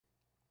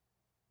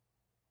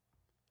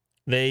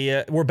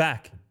We're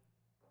back.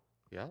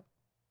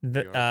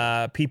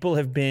 Yeah. People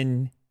have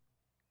been,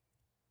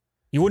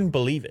 you wouldn't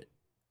believe it.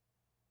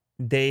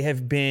 They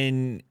have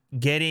been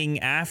getting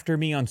after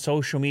me on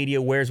social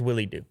media. Where's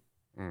Willie Do?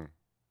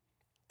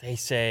 They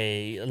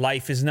say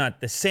life is not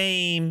the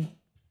same.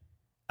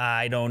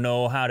 I don't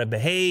know how to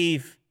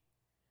behave.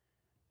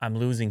 I'm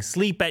losing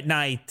sleep at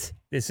night.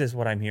 This is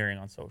what I'm hearing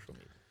on social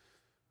media.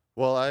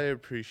 Well, I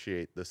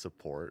appreciate the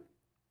support.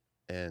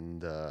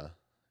 And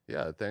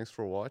yeah, thanks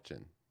for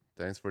watching.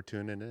 Thanks for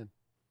tuning in.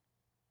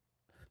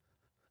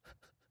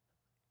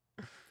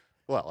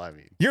 Well, I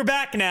mean, you're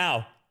back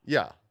now.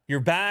 Yeah. You're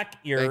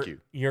back. Thank you.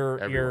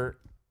 You're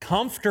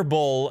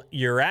comfortable.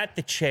 You're at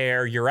the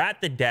chair. You're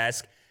at the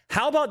desk.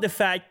 How about the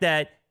fact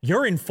that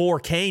you're in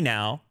 4K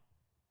now?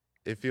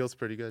 It feels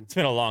pretty good. It's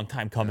been a long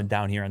time coming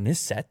down here on this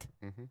set.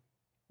 Mm-hmm.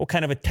 What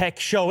kind of a tech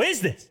show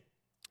is this?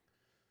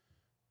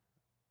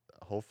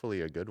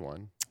 Hopefully a good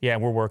one. Yeah,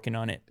 we're working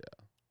on it.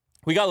 Yeah.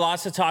 We got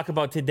lots to talk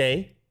about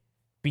today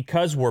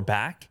because we're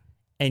back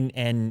and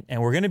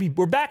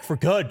we're back for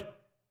good.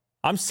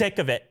 I'm sick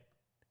of it.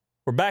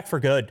 We're back for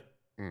good.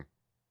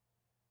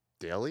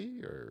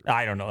 Daily or?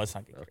 I don't know. Let's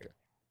not get crazy.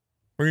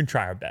 We're going to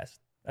try our best.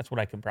 That's what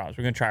I can promise.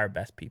 We're going to try our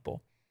best,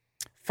 people.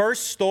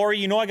 First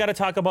story, I got to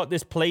talk about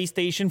this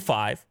PlayStation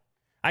 5.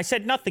 I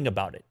said nothing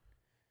about it.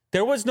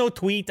 There was no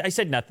tweet. I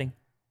said nothing.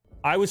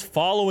 I was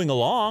following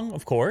along,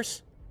 of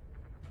course.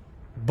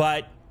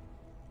 But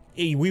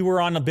we were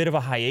on a bit of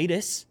a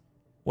hiatus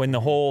when the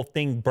whole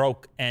thing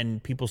broke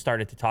and people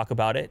started to talk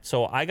about it.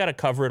 So I got to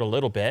cover it a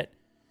little bit.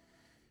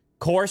 Of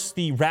course,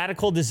 the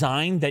radical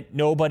design that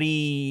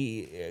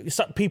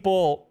some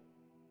people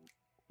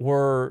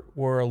were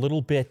a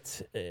little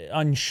bit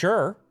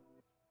unsure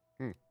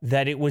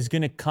that it was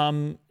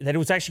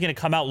actually going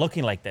to come out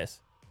looking like this.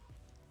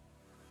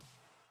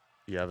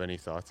 You have any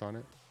thoughts on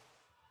it?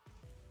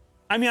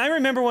 I mean, I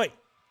remember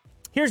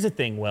here's the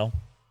thing, Will.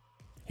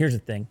 Here's the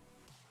thing.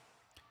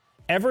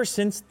 Ever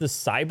since the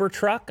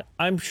Cybertruck,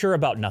 I'm sure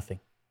about nothing.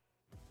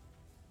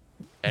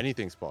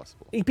 Anything's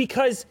possible.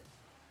 Because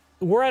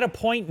we're at a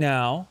point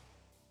now,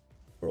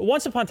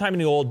 once upon a time in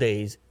the old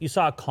days, you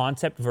saw a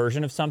concept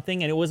version of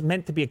something and it was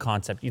meant to be a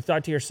concept. You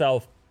thought to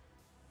yourself,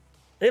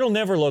 it'll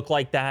never look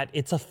like that.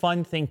 It's a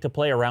fun thing to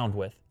play around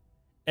with.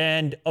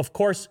 And of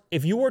course,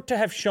 if you were to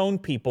have shown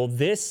people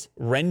this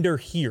render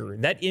here,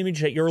 that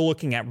image that you're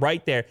looking at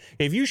right there,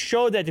 if you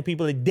showed that to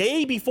people the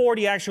day before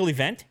the actual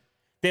event,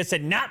 they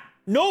said, nah,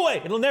 no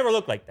way, it'll never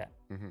look like that.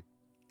 Mm-hmm.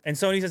 And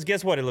Sony says,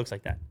 guess what? It looks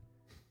like that.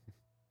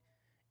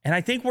 And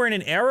I think we're in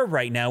an era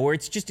right now where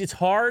it's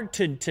hard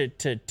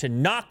to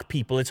knock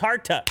people. It's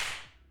hard to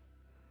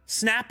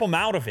snap them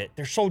out of it.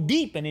 They're so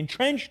deep and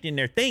entrenched in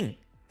their thing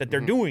that they're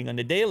doing on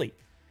the daily.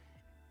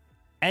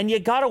 And you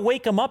got to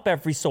wake them up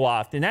every so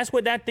often. That's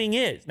what that thing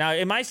is. Now,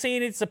 am I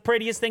saying it's the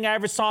prettiest thing I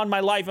ever saw in my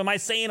life? Am I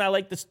saying I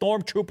like the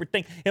Stormtrooper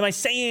thing? Am I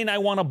saying I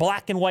want a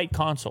black and white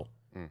console?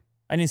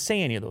 I didn't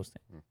say any of those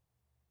things.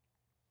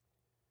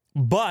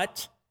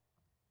 But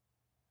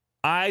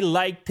I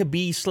like to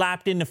be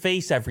slapped in the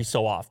face every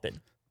so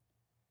often.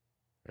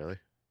 Really?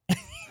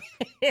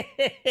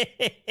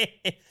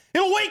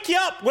 It'll wake you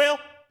up, Will.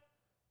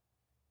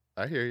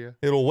 I hear you.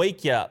 It'll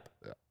wake you up.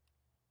 Yeah.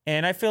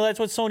 And I feel that's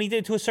what Sony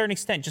did to a certain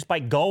extent, just by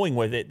going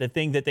with it, the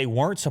thing that they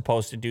weren't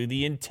supposed to do,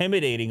 the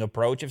intimidating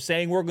approach of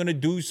saying we're going to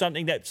do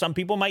something that some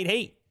people might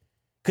hate.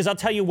 Because I'll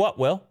tell you what,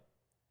 Will,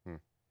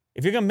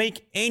 if you're going to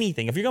make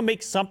anything, if you're going to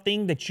make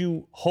something that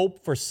you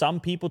hope for some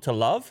people to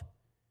love,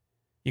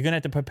 you're going to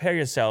have to prepare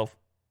yourself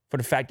for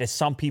the fact that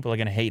some people are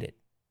going to hate it.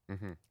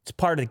 It's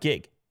part of the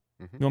gig.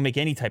 You don't make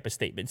any type of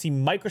statement. See,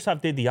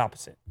 Microsoft did the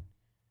opposite.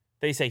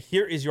 They say,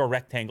 here is your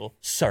rectangle,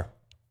 sir.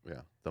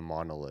 Yeah, the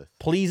monolith.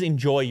 Please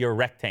enjoy your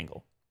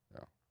rectangle.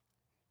 Yeah.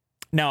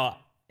 Now,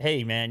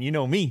 hey, man, you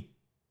know me.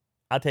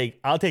 I'll take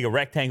a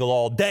rectangle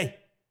all day.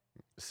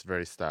 It's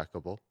very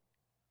stackable.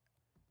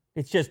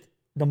 It's just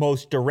the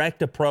most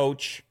direct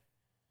approach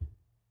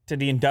to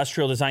the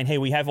industrial design. Hey,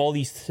 we have all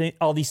these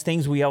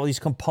things. We have all these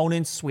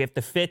components. We have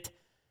to fit.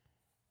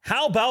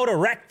 How about a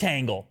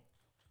rectangle?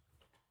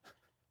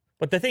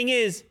 But the thing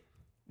is,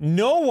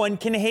 no one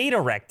can hate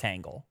a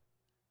rectangle.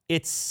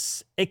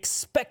 It's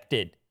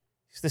expected.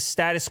 It's the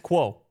status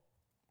quo.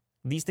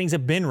 These things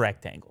have been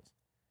rectangles.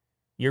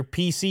 Your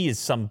PC is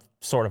some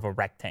sort of a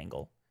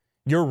rectangle.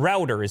 Your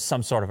router is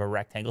some sort of a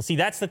rectangle. See,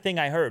 that's the thing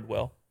I heard,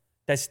 Will.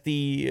 That's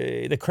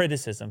the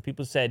criticism.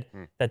 People said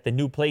that the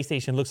new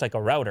PlayStation looks like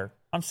a router.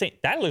 I'm saying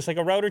that looks like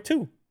a router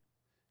too.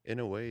 In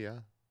a way, yeah.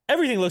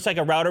 Everything looks like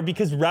a router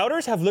because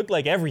routers have looked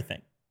like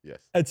everything. Yes.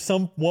 At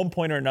one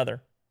point or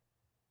another.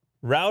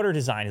 Router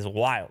design is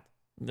wild.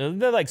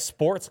 They're like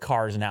sports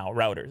cars now,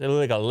 routers. They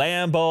look like a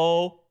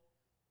Lambo.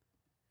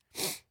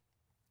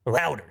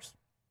 Routers.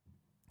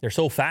 They're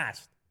so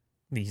fast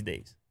these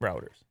days,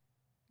 routers.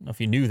 I don't know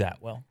if you knew that.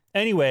 Well,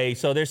 anyway,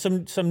 so there's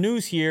some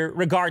news here,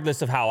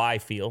 regardless of how I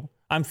feel.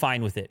 I'm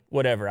fine with it.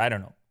 Whatever. I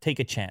don't know. Take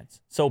a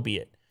chance. So be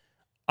it.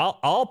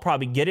 I'll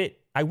probably get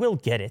it. I will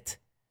get it.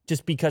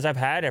 just because I've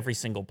had every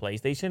single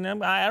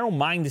PlayStation. I don't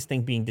mind this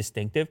thing being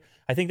distinctive.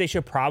 I think they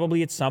should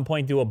probably at some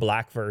point do a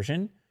black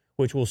version,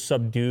 which will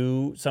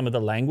subdue some of the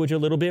language a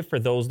little bit for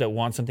those that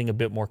want something a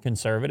bit more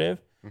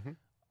conservative.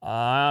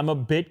 I'm a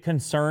bit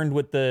concerned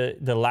with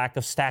the lack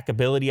of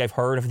stackability. I've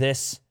heard of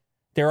this.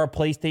 There are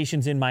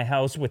PlayStations in my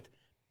house with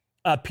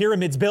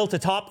pyramids built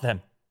atop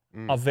them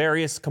of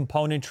various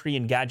componentry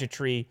and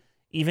gadgetry,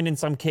 even in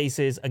some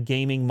cases, a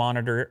gaming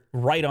monitor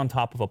right on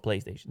top of a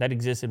PlayStation. That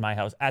exists in my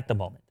house at the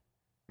moment.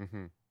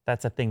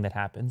 That's a thing that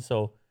happens.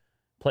 So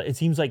it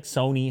seems like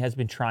Sony has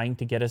been trying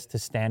to get us to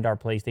stand our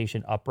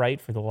PlayStation upright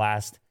for the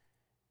last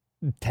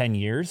 10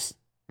 years.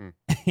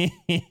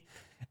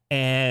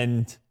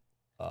 And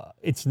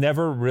it's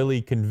never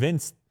really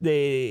convinced.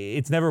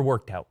 It's never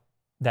worked out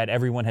that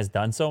everyone has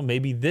done so.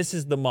 Maybe this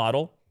is the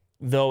model,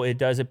 though it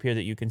does appear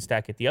that you can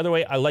stack it the other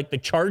way. I like the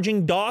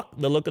charging dock,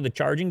 the look of the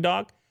charging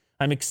dock.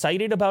 I'm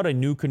excited about a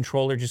new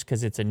controller just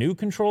because it's a new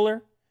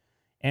controller.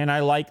 And I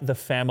like the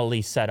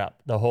family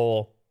setup.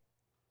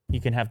 You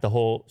can have the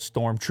whole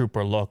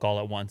Stormtrooper look all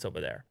at once over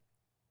there.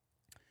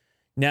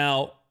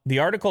 Now, the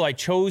article I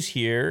chose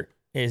here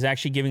is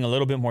actually giving a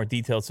little bit more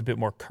detail. It's a bit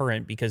more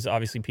current because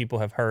obviously people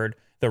have heard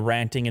the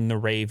ranting and the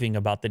raving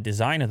about the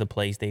design of the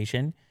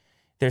PlayStation.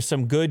 There's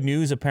some good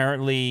news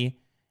apparently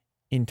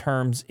in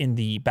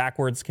the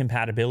backwards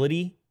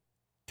compatibility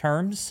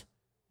terms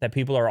that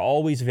people are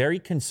always very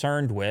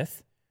concerned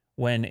with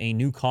when a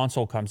new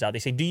console comes out. They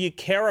say, do you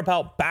care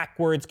about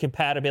backwards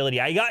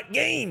compatibility? I got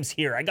games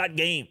here. I got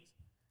games.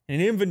 An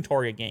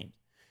inventory of games.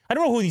 I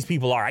don't know who these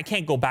people are. I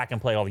can't go back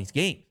and play all these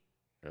games.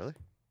 Really?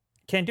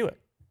 Can't do it.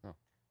 Oh.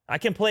 I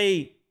can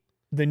play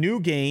the new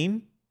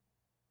game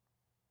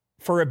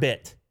for a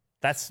bit.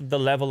 That's the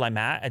level I'm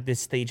at this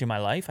stage in my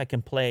life. I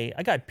can play.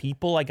 I got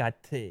people.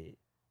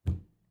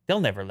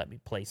 They'll never let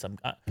me play some.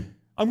 I'm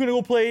going to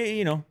go play,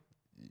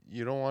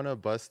 You don't want to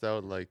bust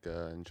out like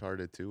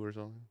Uncharted 2 or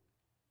something?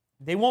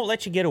 They won't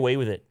let you get away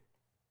with it.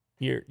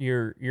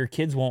 Your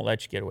kids won't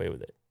let you get away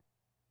with it.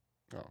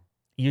 Oh.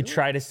 You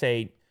try to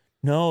say,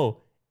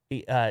 no,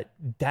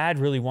 Dad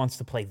really wants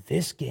to play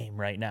this game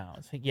right now.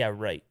 It's like, yeah,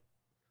 right.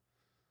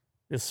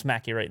 They'll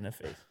smack you right in the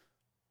face.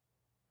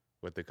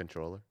 With the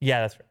controller?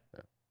 Yeah, that's right.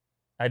 Yeah.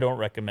 I don't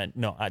recommend.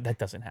 No, that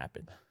doesn't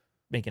happen.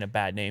 Making a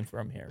bad name for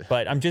him here.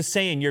 But I'm just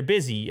saying, you're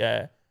busy.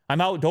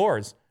 I'm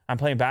outdoors. I'm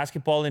playing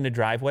basketball in the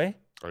driveway.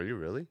 Are you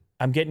really?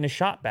 I'm getting a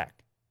shot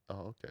back.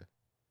 Oh, okay.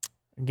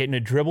 I'm getting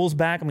a dribbles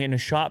back. I'm getting a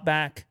shot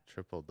back.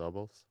 Triple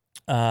doubles?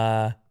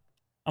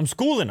 I'm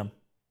schooling them.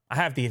 I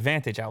have the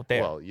advantage out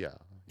there. Well, yeah.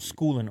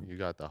 Schooling them. You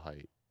got the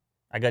height.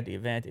 I got the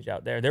advantage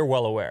out there. They're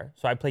well aware.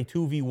 So I play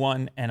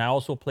 2v1, and I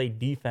also play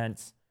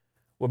defense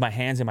with my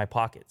hands in my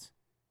pockets.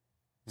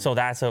 So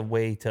that's a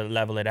way to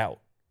level it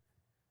out.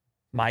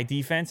 My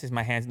defense is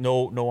my hands,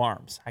 no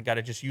arms. I got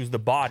to just use the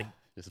body.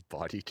 Just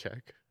body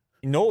check?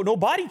 No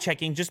body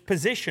checking, just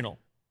positional.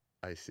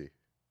 I see.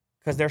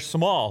 Because they're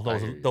small.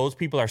 Those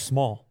people are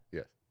small.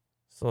 Yes.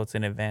 So it's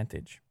an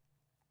advantage.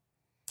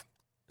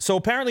 So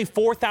apparently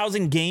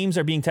 4,000 games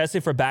are being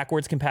tested for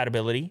backwards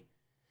compatibility.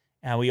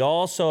 And we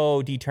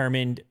also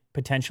determined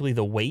potentially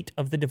the weight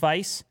of the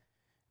device.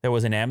 There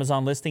was an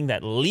Amazon listing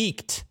that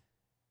leaked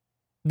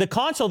the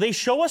console. They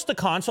show us the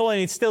console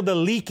and it's still the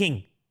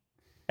leaking.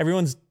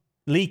 Everyone's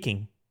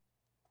leaking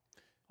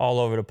all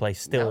over the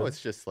place still. Now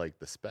it's just like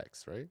the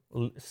specs, right?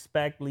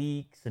 Spec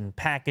leaks and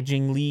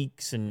packaging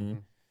leaks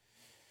and,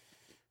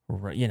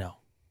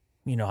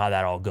 you know how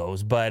that all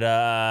goes. But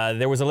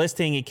there was a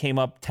listing. It came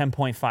up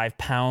 10.5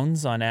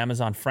 pounds on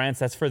Amazon France.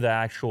 That's for the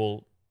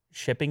actual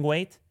shipping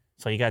weight.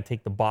 So you got to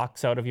take the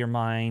box out of your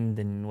mind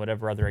and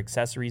whatever other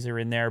accessories are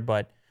in there.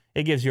 But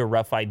it gives you a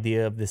rough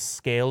idea of the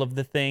scale of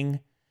the thing.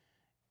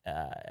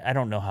 I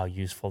don't know how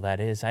useful that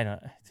is.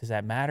 Does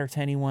that matter to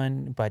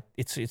anyone? But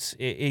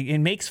it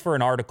makes for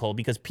an article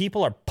because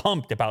people are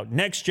pumped about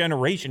next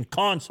generation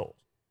consoles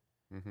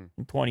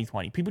in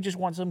 2020. People just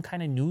want some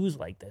kind of news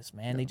like this,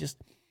 man. Yeah.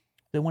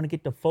 They want to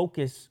get the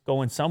focus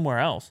going somewhere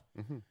else.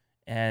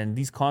 And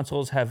these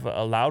consoles have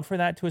allowed for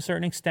that to a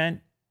certain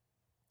extent.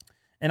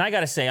 And I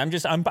got to say,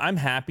 I'm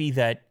happy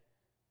that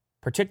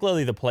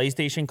particularly the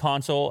PlayStation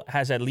console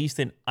has at least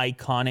an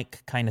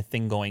iconic kind of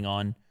thing going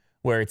on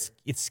where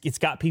it's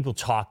got people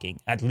talking,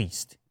 at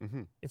least.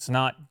 It's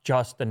not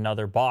just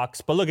another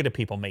box, but look at the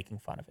people making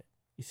fun of it.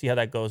 You see how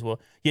that goes? Well,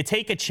 you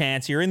take a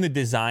chance. You're in the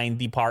design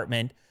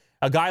department.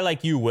 A guy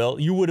like you, Will,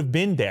 you would have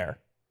been there.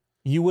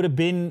 You would have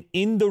been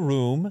in the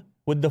room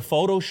with the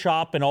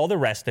Photoshop and all the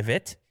rest of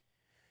it.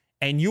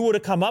 And you would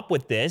have come up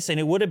with this, and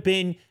it would have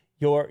been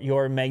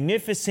your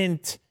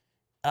magnificent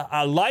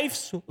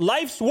life's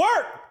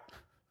work.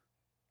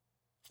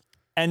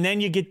 And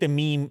then you get the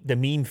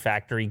meme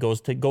factory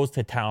goes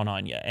to town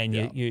on you, and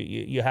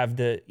you have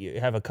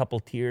a couple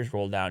tears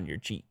roll down your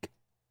cheek.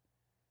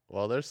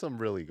 Well, there's some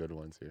really good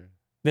ones here.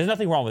 There's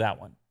nothing wrong with that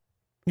one.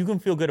 You can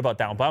feel good about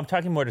that one, but I'm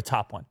talking more the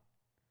top one.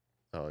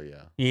 Oh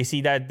yeah. You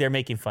see that they're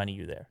making fun of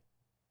you there.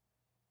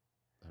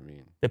 I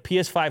mean, the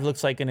PS5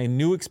 looks like in a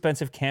new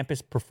expensive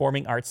campus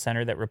performing arts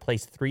center that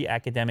replaced 3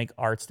 academic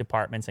arts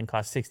departments and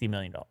cost $60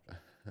 million.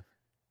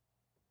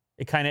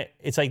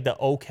 It's like the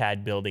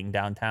OCAD building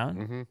downtown,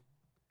 Mm-hmm.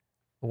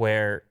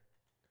 where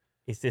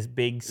it's this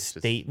big It's just-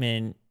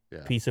 statement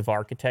Yeah. piece of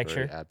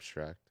architecture, Very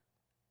abstract.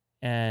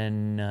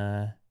 and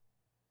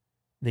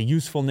the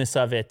usefulness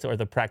of it or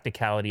the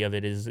practicality of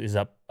it is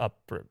up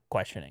for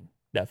questioning,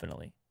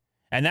 definitely.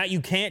 And that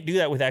you can't do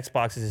that with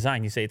Xbox's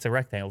design. You say it's a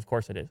rectangle. Of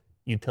course it is.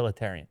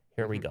 Utilitarian.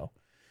 Here we go.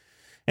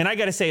 And I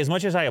got to say, as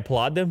much as I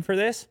applaud them for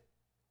this,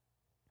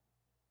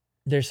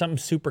 there's something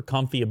super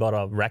comfy about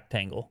a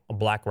rectangle, a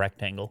black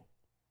rectangle.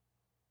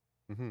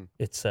 Mm-hmm.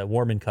 It's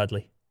warm and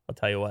cuddly. I'll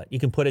tell you what. You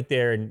can put it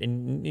there,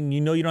 and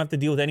you know you don't have to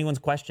deal with anyone's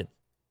questions.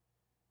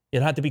 You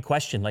don't have to be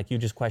questioned like you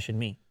just questioned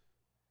me.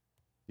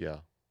 Yeah.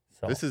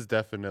 So This is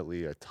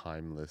definitely a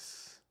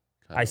timeless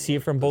kind I of see it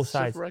look. from both This is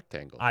just sides.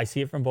 rectangle. I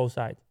see it from both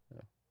sides.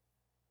 Yeah.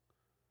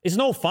 It's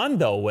no fun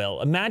though,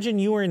 Will. Imagine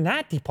you were in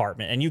that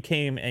department and you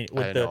came with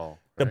I the know,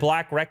 the right?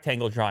 black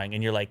rectangle drawing,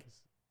 and you're like,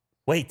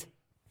 wait.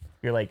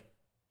 You're like,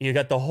 you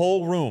got the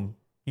whole room,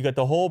 you got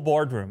the whole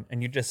boardroom,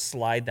 and you just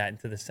slide that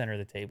into the center of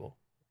the table.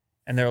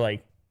 And they're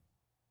like,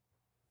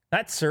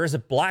 that, sir, is a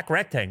black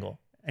rectangle.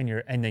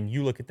 And then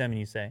you look at them and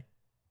you say,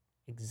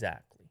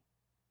 exactly.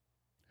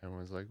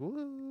 Everyone's like,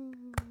 woo.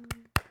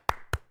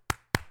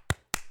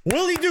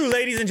 Willie do,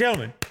 ladies and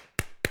gentlemen.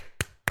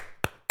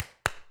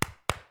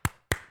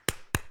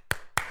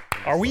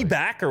 Are we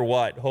back or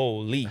what?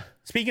 Holy.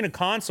 Speaking of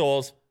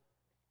consoles,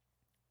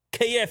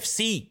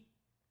 KFC.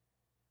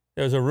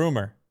 There was a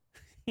rumor.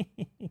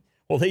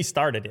 Well, they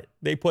started it.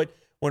 They put,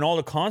 when all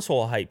the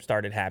console hype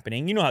started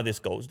happening, you know how this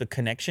goes, the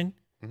connection.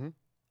 Mhm.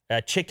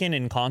 Chicken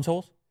and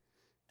consoles.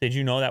 Did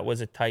you know that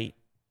was a tight?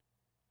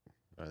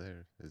 Are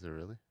there? Is it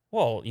really?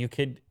 Well, you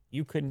could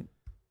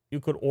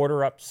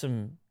order up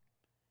some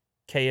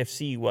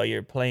KFC while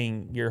you're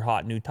playing your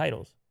hot new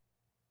titles,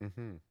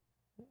 Mm-hmm.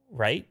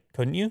 right?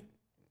 Couldn't you?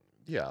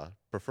 Yeah,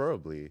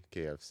 preferably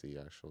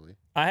KFC, actually.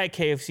 I had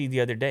KFC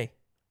the other day.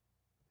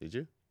 Did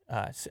you?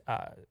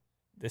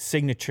 The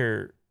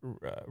signature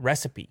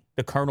recipe,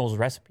 the Colonel's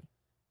recipe.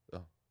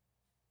 Oh.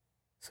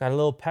 It's got a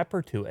little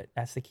pepper to it.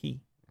 That's the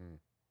key. Mm.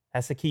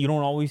 That's the key. You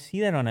don't always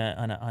see that on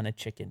a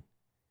chicken,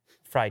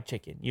 fried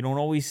chicken. You don't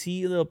always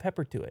see a little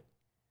pepper to it.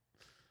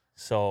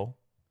 So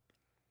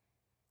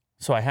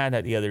I had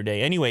that the other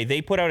day. Anyway,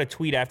 they put out a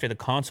tweet after the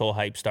console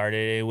hype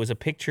started. It was a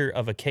picture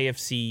of a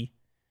KFC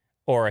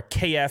or a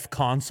KF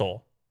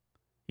console.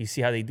 You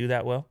see how they do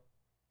that, Will?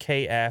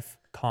 KF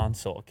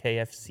console.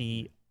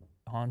 KFC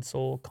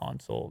console,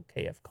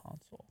 KF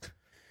console.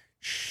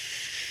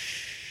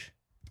 Shh.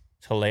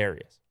 It's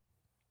hilarious.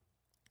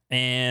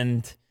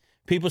 And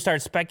people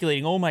start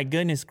speculating, oh my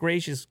goodness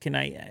gracious,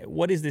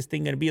 what is this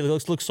thing going to be? It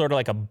looks sort of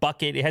like a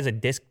bucket. It has a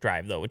disk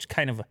drive though, which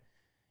kind of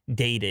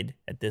dated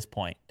at this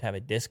point to have a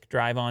disk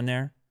drive on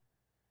there.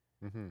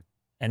 Mm-hmm.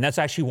 And that's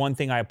actually one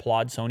thing I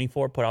applaud Sony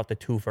for. Put out the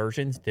two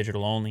versions,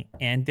 digital only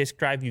and disk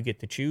drive. You get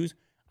to choose.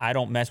 I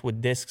don't mess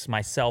with discs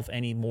myself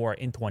anymore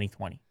in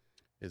 2020.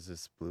 Is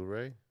this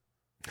Blu-ray?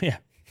 Yeah.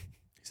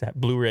 Is that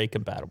Blu-ray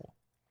compatible?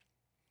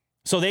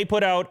 So they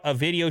put out a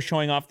video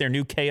showing off their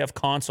new KF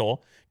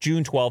console,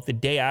 June 12th, the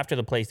day after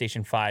the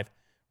PlayStation 5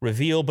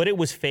 reveal, but it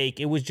was fake.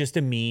 It was just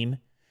a meme.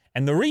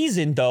 And the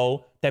reason,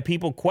 though, that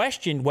people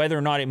questioned whether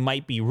or not it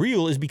might be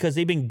real is because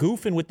they've been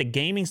goofing with the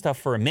gaming stuff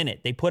for a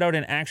minute. They put out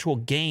an actual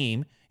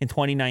game in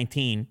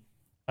 2019,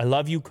 I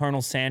Love You,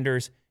 Colonel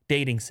Sanders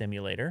Dating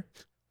Simulator.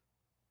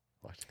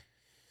 What?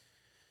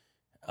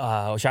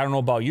 Which I don't know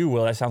about you,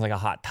 Will. That sounds like a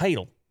hot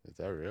title. Is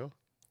that real?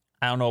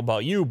 I don't know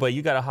about you, but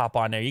you got to hop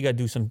on there. You got to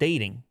do some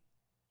dating.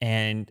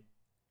 And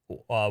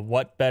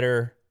what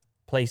better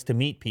place to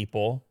meet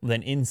people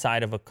than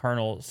inside of a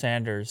Colonel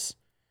Sanders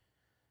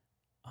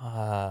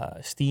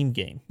Steam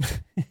game?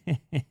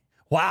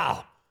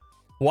 Wow.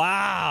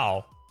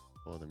 Wow.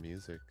 Oh, the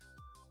music.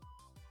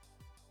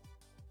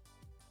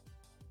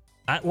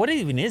 What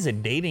even is a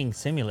dating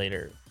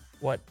simulator?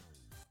 What?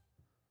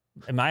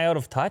 Am I out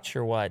of touch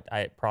or what?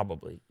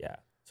 Probably, yeah.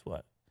 That's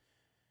what.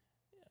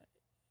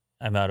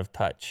 I'm out of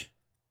touch.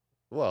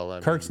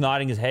 Well, Kirk's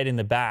nodding his head in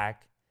the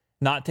back,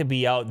 not to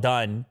be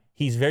outdone.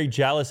 He's very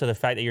jealous of the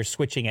fact that you're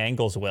switching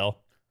angles, Will.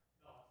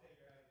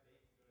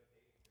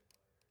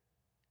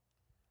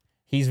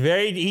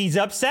 He's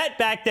upset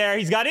back there.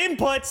 He's got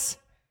inputs.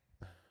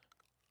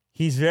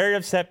 He's very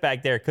upset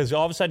back there because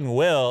all of a sudden,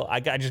 Will, I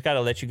just got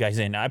to let you guys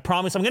in. I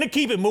promise I'm going to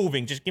keep it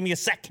moving. Just give me a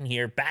second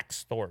here.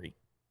 Backstory.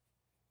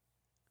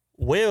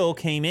 Will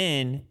came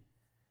in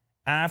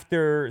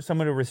after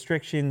some of the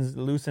restrictions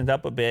loosened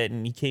up a bit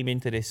and he came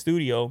into the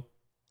studio.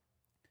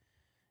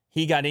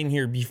 He got in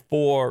here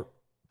before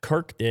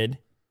Kirk did.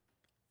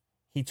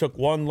 He took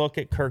one look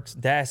at Kirk's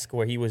desk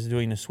where he was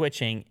doing the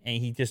switching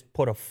and he just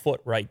put a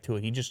foot right to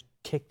it. He just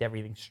kicked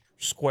everything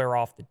square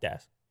off the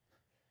desk.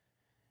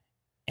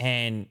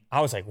 And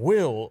I was like,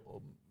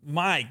 Will,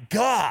 my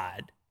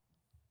God,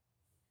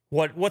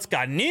 what's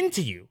gotten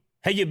into you?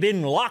 Have you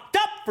been locked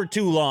up for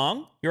too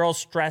long? You're all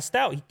stressed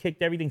out. He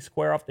kicked everything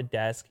square off the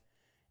desk.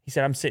 He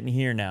said, I'm sitting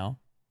here now.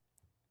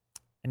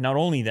 And not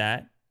only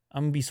that,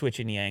 I'm going to be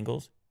switching the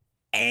angles.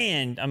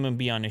 and I'm going to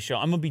be on the show.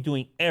 I'm going to be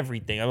doing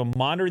everything. I'm going to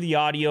monitor the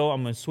audio.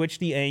 I'm going to switch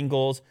the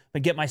angles. I'm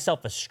going to get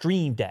myself a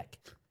stream deck.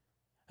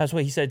 That's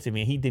what he said to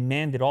me. He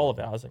demanded all of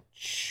it. I was like,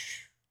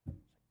 shh.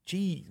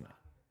 Jeez, man.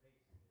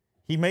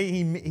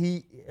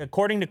 He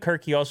according to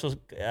Kirk,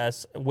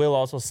 Will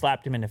also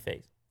slapped him in the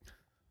face.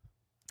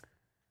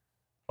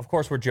 Of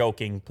course, we're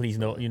joking. Please,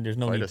 there's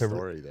no need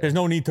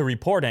to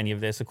report any of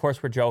this. Of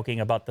course, we're joking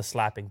about the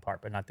slapping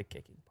part, but not the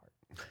kicking part.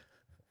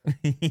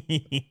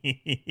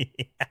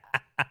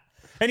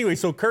 Anyway,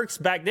 so Kirk's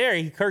back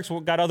there. Kirk's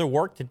got other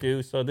work to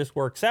do, so this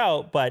works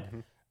out. But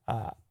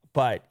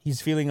he's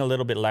feeling a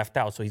little bit left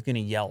out, so he's going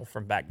to yell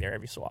from back there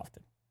every so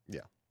often. Yeah,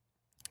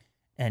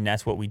 and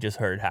that's what we just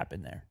heard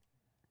happen there.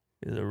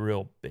 It was a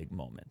real big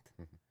moment.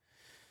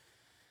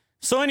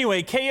 So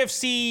anyway,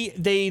 KFC,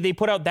 they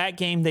put out that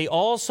game. They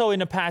also, in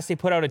the past, they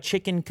put out a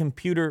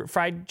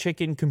fried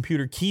chicken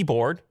computer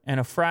keyboard and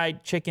a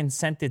fried chicken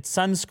scented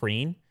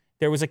sunscreen.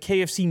 There was a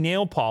KFC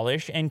nail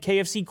polish and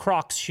KFC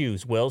Crocs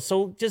shoes, Will.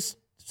 So just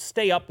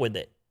stay up with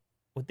it,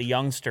 with the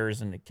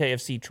youngsters and the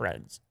KFC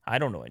trends. I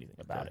don't know anything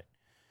about it.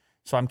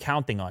 So I'm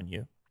counting on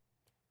you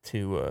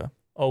to,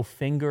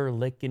 finger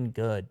licking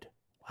good.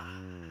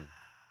 Wow.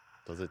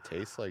 Does it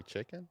taste like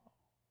chicken?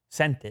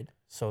 Scented,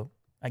 so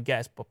I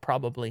guess, but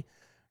probably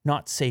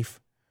not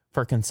safe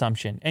for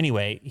consumption.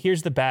 Anyway,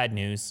 here's the bad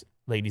news,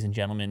 ladies and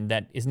gentlemen.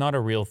 That is not a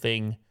real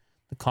thing.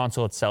 The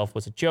console itself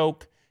was a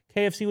joke.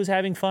 KFC was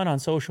having fun on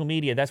social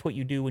media. That's what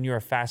you do when you're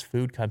a fast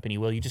food company,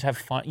 Will. You just have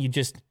fun.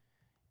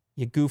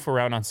 You goof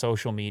around on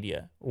social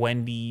media.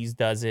 Wendy's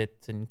does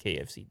it and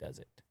KFC does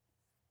it.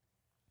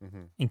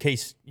 In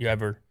case you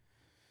ever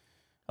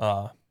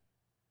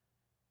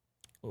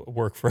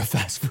work for a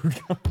fast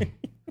food company.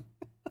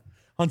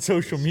 On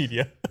social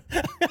media.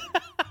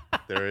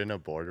 They're in a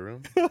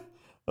boardroom?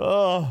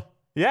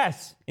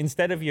 Yes.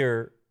 Instead of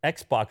your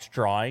Xbox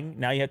drawing,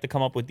 now you have to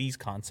come up with these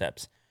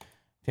concepts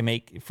to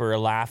make for a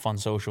laugh on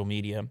social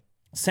media.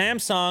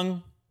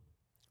 Samsung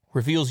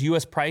reveals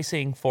U.S.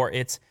 pricing for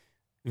its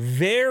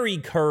very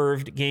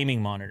curved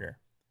gaming monitor.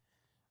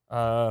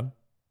 You're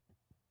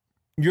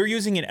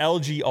using an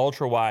LG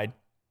ultra-wide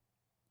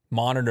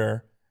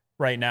monitor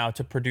right now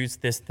to produce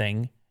this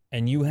thing,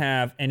 and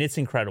it's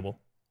incredible.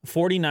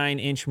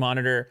 49-inch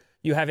monitor.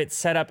 You have it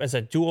set up as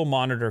a dual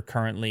monitor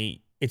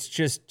currently. It's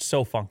just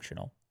so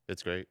functional.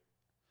 It's great.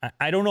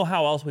 I don't know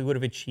how else we would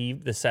have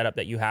achieved the setup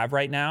that you have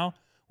right now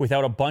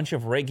without a bunch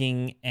of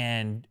rigging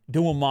and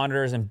dual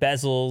monitors and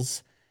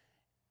bezels.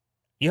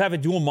 You have a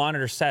dual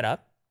monitor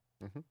setup,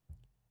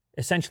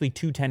 essentially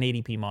two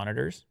 1080p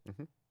monitors.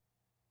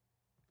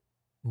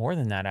 More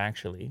than that,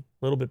 actually.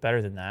 A little bit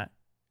better than that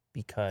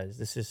because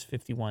this is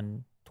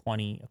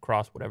 5120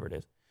 across, whatever it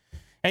is.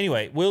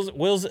 Anyway,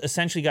 Will's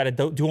essentially got a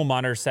dual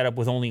monitor setup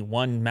with only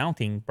one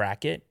mounting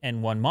bracket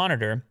and one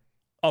monitor.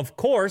 Of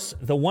course,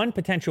 the one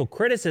potential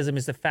criticism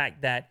is the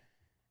fact that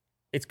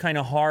it's kind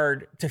of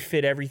hard to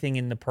fit everything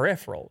in the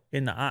peripheral,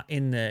 in the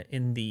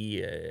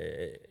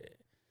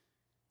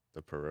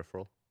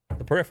peripheral.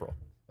 The peripheral.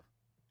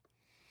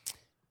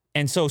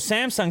 And so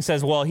Samsung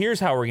says, well, here's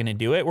how we're going to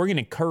do it. We're going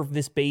to curve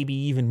this baby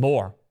even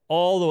more.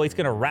 All the way, it's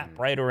going to wrap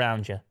right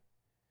around you.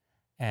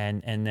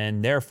 And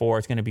then, therefore,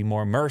 it's going to be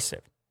more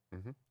immersive.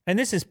 And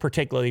this is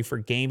particularly for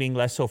gaming,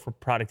 less so for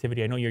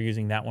productivity. I know you're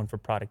using that one for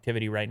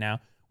productivity right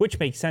now, which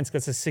makes sense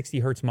because it's a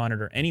 60 hertz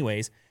monitor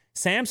anyways.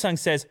 Samsung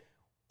says,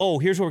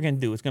 here's what we're going to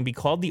do. It's going to be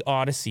called the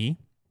Odyssey.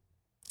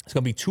 It's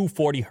going to be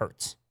 240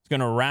 hertz. It's going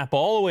to wrap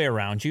all the way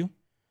around you.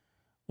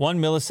 1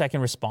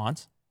 millisecond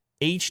response.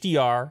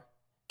 HDR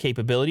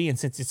capability. And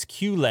since it's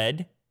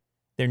QLED,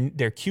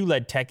 their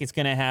QLED tech, it's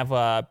going to have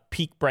a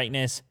peak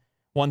brightness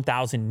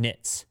 1000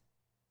 nits.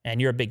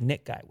 And you're a big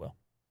nit guy, Will.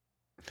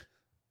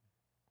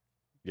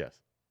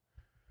 Yes.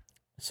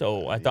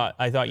 So I thought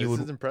you would.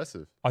 This is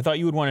impressive. I thought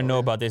you would want to know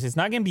about this. It's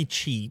not going to be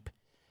cheap.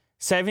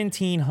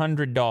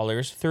 $1,700,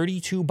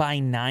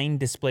 32:9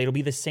 display. It'll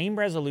be the same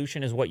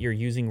resolution as what you're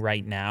using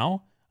right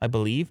now, I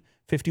believe.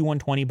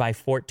 5120 by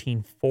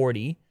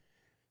 1440.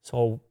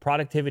 So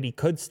productivity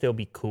could still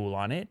be cool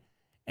on it.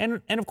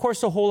 And of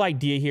course, the whole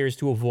idea here is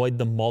to avoid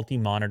the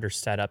multi-monitor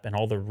setup and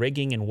all the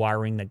rigging and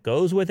wiring that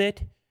goes with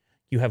it.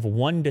 You have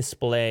one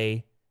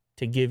display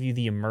to give you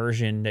the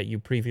immersion that you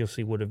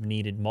previously would have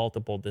needed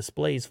multiple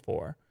displays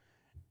for.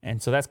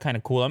 And so that's kind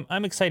of cool.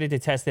 I'm excited to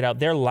test it out.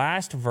 Their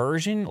last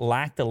version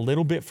lacked a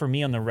little bit for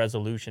me on the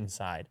resolution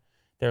side.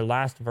 Their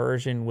last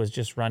version was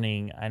just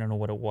running, I don't know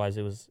what it was.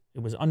 It was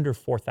under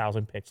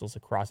 4,000 pixels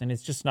across, and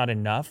it's just not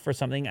enough for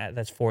something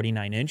that's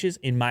 49 inches,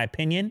 in my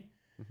opinion.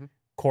 Of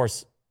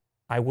course,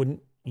 I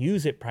wouldn't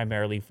use it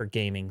primarily for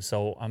gaming,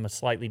 so I'm a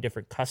slightly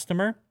different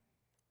customer.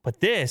 But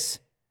this,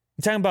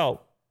 you're talking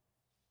about,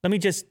 let me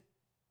just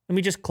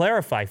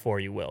clarify for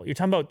you, Will. You're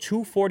talking about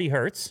 240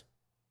 hertz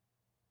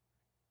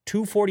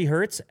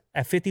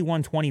at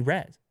 5120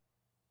 res.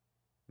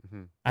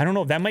 I don't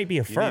know. That might be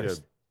a first. You need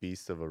a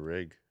beast of a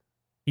rig.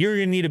 You're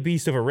going to need a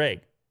beast of a rig.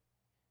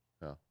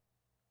 Yeah.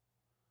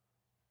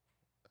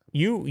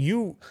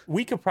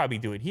 We could probably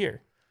do it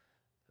here.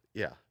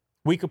 Yeah.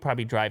 We could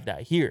probably drive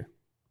that here.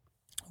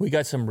 We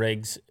got some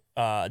rigs,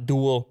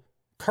 dual.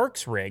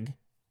 Kirk's rig.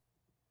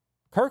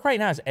 Kirk right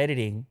now is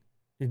editing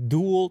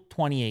dual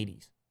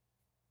 2080s.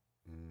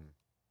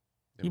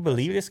 You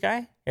believe this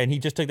guy? And he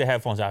just took the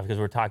headphones off because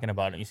we're talking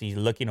about it. You see, he's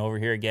looking over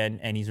here again,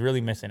 and he's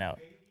really missing out.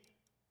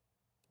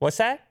 What's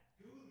that?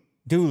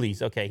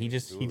 Dualies. Okay, he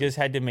just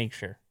had to make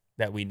sure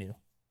that we knew.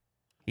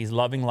 He's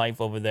loving life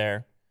over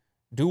there.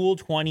 Dual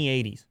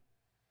 2080s.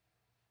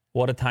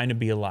 What a time to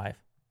be alive.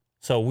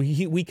 So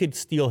we could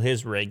steal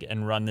his rig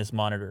and run this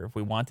monitor if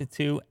we wanted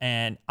to,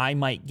 and I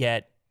might be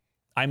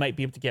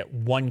able to get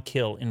 1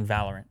 kill in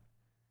Valorant.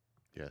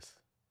 Yes.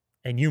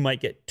 And you might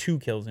get 2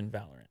 kills in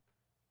Valorant.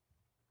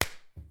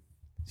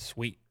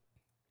 Sweet.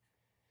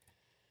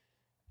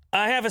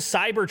 I have a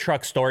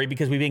Cybertruck story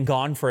because we've been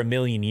gone for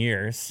 1,000,000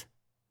 years.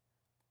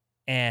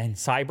 And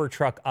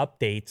Cybertruck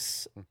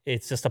updates,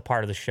 it's just a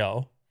part of the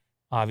show,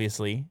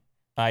 obviously.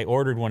 I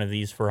ordered one of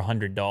these for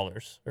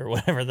 $100 or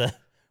whatever the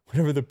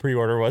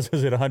pre-order was.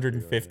 Was it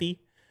 $150?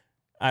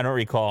 I don't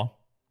recall.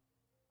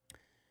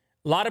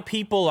 A lot of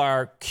people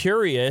are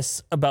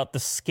curious about the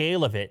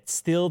scale of it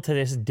still to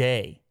this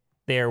day.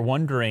 They're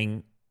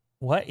wondering,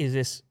 what is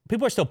this?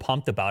 People are still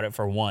pumped about it,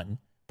 for one,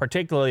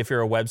 particularly if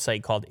you're a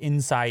website called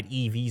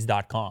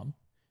InsideEVs.com.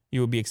 You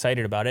would be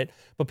excited about it.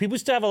 But people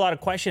still have a lot of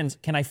questions.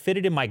 Can I fit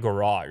it in my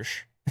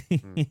garage?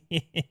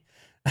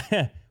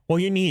 Well,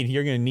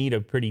 you're going to need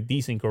a pretty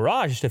decent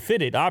garage to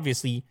fit it.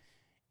 Obviously,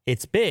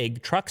 it's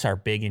big. Trucks are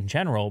big in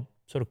general.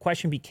 So the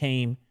question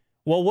became,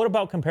 well, what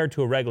about compared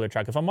to a regular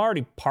truck? If I'm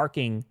already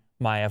parking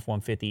my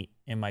F-150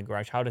 in my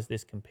garage, how does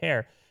this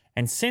compare?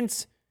 And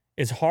since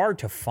it's hard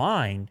to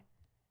find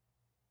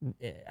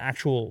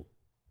actual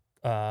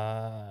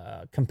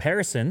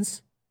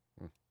comparisons,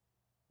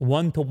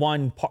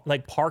 one-to-one,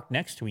 like parked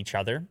next to each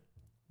other,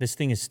 this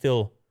thing is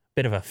still a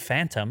bit of a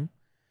phantom.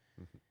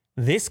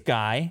 This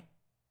guy,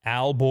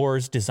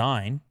 Alborz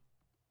Design,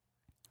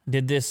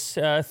 did this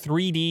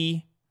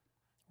 3D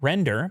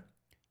render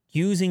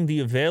using the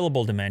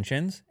available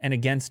dimensions and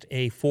against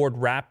a Ford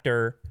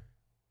Raptor,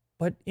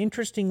 but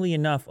interestingly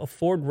enough, a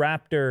Ford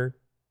Raptor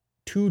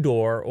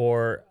 2-door,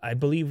 or I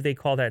believe they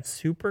call that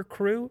Super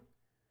Crew.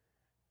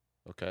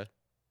 Okay.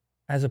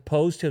 As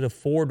opposed to the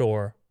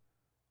 4-door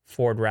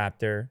Ford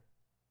Raptor,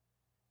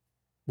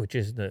 which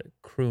is the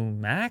Crew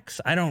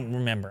Max. I don't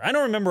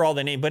remember all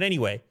the name, but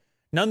anyway,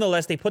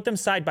 nonetheless, they put them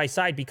side by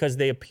side because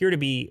they appear to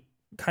be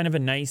kind of a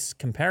nice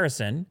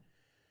comparison.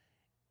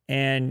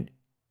 And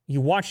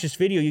you watch this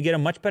video, you get a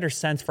much better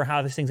sense for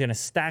how this thing's going to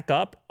stack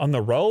up on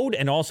the road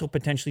and also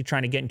potentially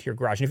trying to get into your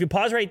garage. And if you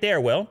pause right there,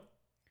 Will,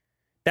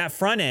 that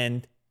front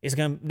end is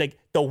going to, like,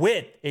 the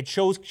width, it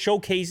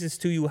showcases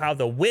to you how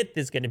the width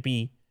is going to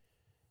be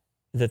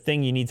the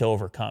thing you need to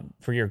overcome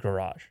for your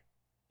garage.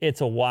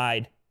 She's a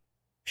wide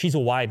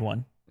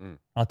one.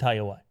 I'll tell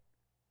you what.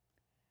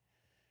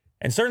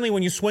 And certainly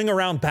when you swing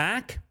around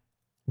back,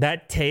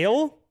 that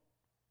tail,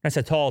 that's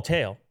a tall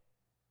tail.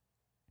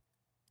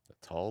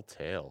 A tall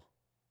tail.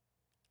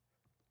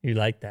 You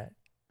like that?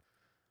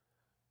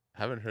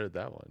 Haven't heard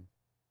that one.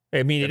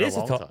 I mean, it is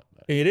a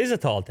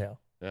tall tail.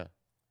 Yeah.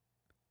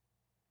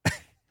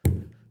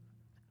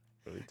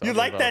 You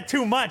like that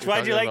too much.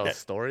 Why'd you like that?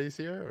 Stories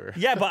here? Or?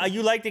 Yeah, but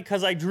you liked it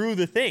because I drew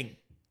the thing.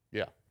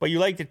 Yeah. But you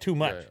liked it too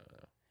much. Yeah.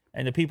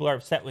 And the people are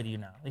upset with you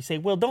now. They say,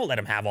 well, don't let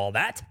him have all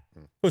that.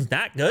 It was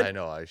not good. I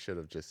know. I should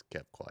have just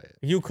kept quiet.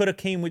 You could have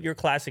came with your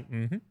classic,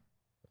 You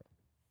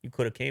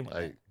could have came with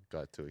I that.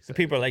 got too excited. The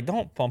people are like,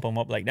 don't pump him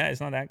up like that.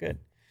 It's not that good.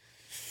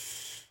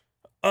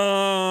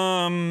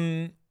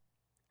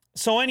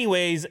 So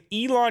anyways,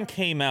 Elon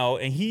came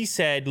out and he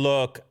said,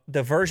 look,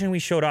 the version we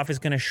showed off is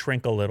going to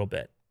shrink a little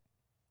bit,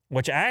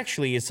 which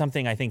actually is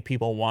something I think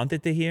people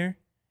wanted to hear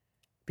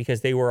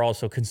because they were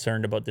also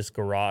concerned about this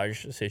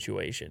garage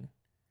situation.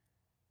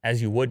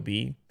 As you would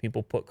be,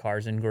 people put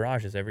cars in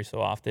garages every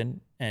so often,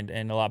 and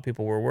a lot of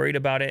people were worried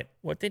about it.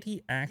 What did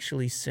he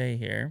actually say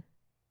here?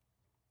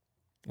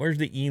 Where's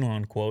the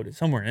Elon quote? It's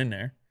somewhere in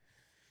there.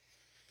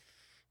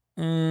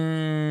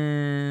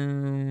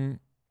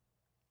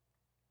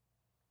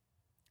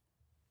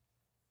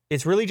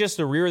 It's really just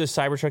the rear of the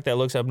Cybertruck that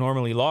looks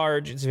abnormally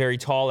large. It's very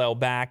tall out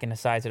back and the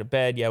size of the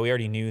bed. Yeah, we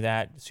already knew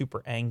that.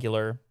 Super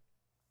angular.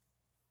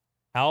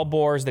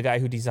 Alborz, the guy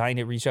who designed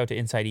it, reached out to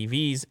Inside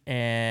EVs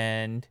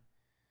and...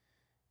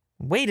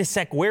 Wait a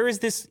sec, where is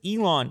this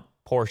Elon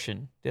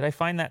portion? Did I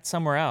find that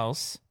somewhere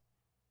else?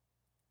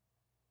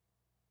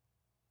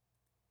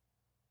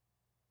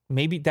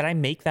 Maybe, did I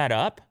make that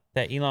up?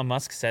 That Elon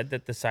Musk said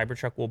that the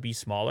Cybertruck will be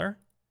smaller?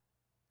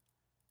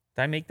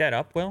 Did I make that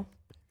up, Will?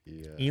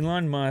 Yeah.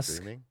 Elon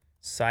Musk,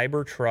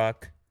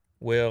 Cybertruck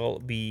will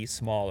be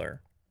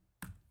smaller.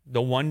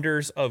 The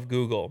wonders of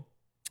Google.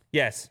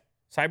 Yes,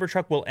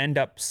 Cybertruck will end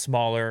up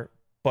smaller,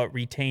 but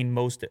retain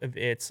most of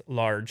its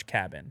large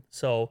cabin.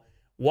 So...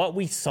 what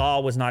we saw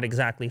was not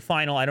exactly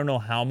final. I don't know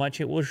how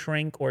much it will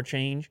shrink or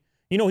change.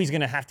 You know, he's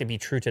going to have to be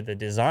true to the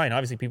design.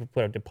 Obviously, people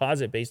put a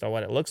deposit based on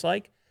what it looks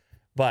like.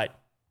 But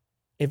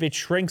if it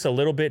shrinks a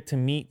little bit to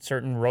meet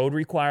certain road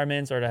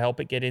requirements or to help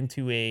it get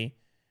into a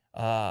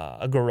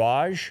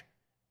garage,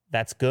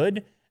 that's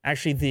good.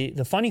 Actually,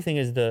 the funny thing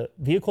is the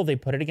vehicle they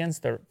put it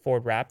against, the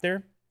Ford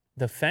Raptor,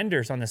 the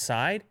fenders on the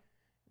side,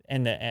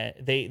 and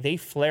they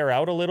flare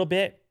out a little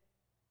bit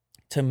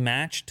to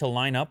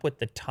line up with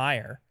the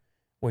tire,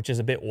 which is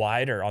a bit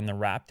wider on the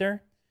Raptor.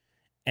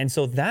 And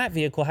so that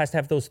vehicle has to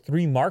have those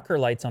 3 marker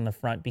lights on the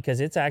front because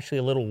it's actually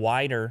a little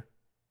wider.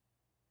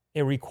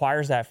 It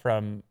requires that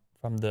from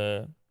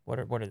the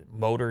what is it?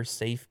 Motor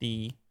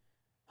safety,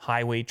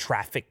 highway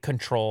traffic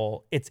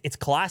control. It's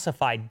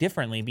classified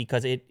differently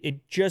because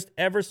it just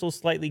ever so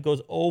slightly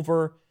goes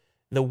over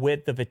the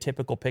width of a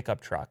typical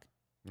pickup truck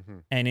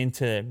and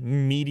into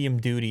medium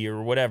duty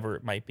or whatever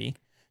it might be.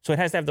 So it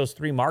has to have those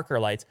 3 marker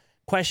lights.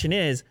 Question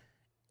is,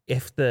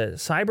 if the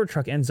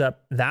Cybertruck ends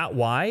up that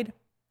wide,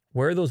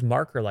 where are those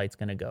marker lights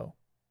going to go?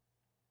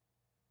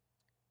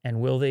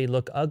 And will they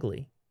look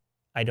ugly?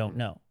 I don't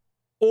know.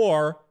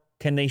 Or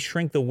can they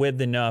shrink the width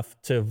enough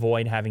to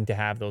avoid having to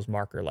have those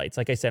marker lights?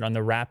 Like I said, on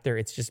the Raptor,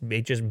 it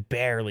just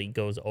barely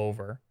goes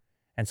over.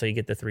 And so you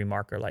get the 3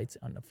 marker lights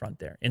on the front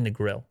there, in the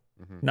grille.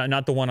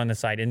 Not the one on the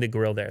side, in the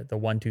grille there, the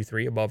 1, 2,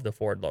 3 above the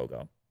Ford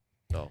logo.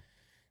 No.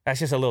 That's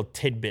just a little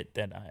tidbit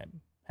that I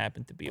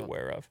happen to be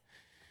aware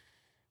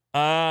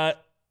of.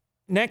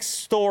 Next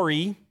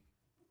story.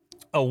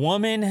 A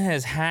woman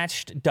has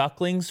hatched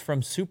ducklings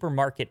from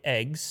supermarket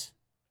eggs.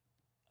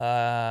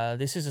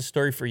 This is a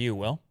story for you,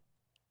 Will.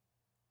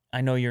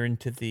 I know you're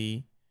into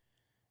the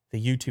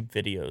YouTube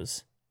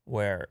videos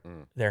where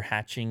they're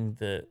hatching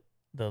the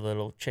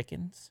little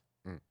chickens.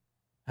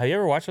 Have you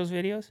ever watched those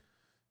videos?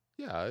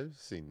 Yeah, I've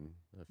seen.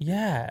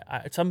 Yeah,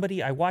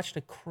 I watched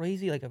a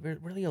crazy, like a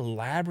really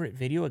elaborate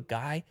video. A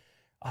guy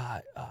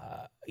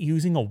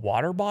using a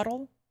water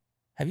bottle.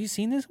 Have you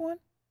seen this one?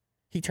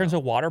 He turns a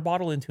water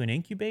bottle into an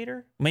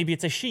incubator. Maybe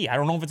it's a she. I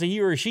don't know if it's a he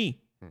or a she.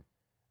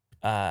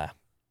 Or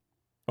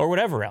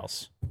whatever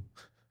else.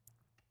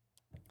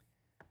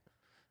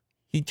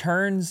 He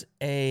turns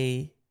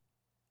a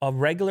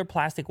regular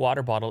plastic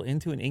water bottle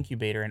into an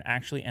incubator and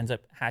actually ends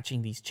up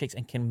hatching these chicks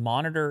and can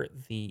monitor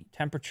the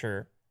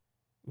temperature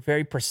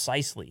very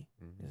precisely.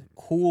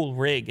 Cool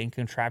rig and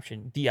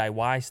contraption,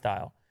 DIY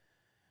style.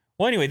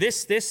 Well, anyway,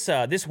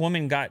 this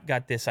woman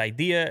got this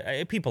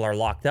idea. People are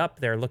locked up.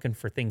 They're looking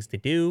for things to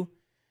do.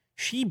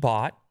 She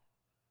bought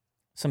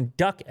some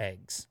duck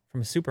eggs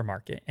from a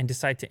supermarket and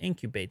decided to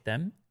incubate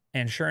them.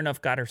 And sure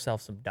enough, got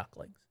herself some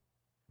ducklings.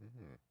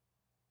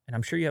 And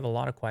I'm sure you have a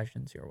lot of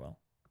questions here, Will.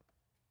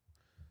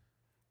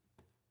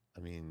 I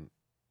mean,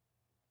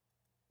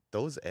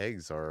 those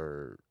eggs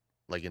are,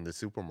 like in the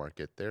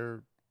supermarket,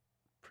 they're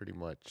pretty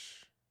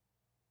much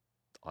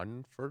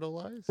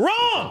unfertilized.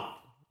 Wrong!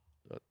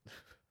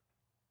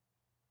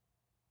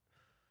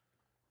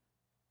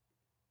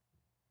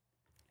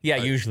 Yeah,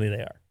 usually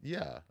they are.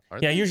 Yeah.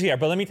 Yeah, usually are.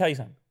 But let me tell you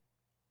something.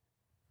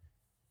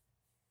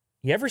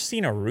 You ever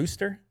seen a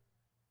rooster?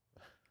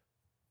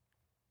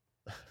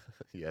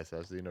 Yes,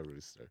 I've seen a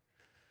rooster.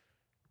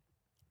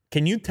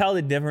 Can you tell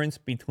the difference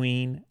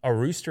between a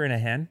rooster and a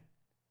hen?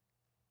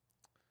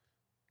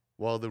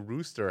 Well, the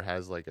rooster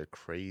has like a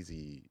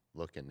crazy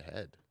looking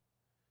head.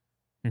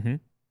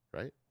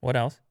 Right? What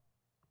else?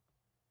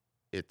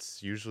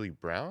 It's usually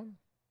brown.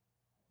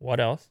 What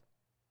else?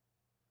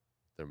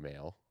 They're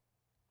male.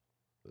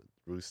 The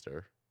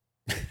rooster.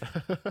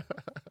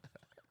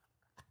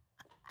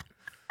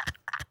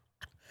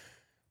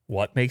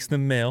 What makes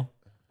them male?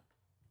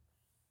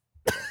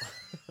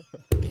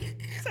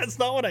 That's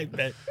not what I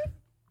meant.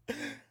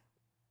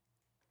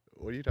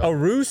 What are you talking A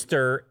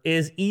rooster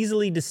is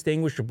easily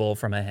distinguishable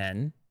from a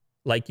hen.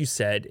 Like you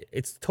said,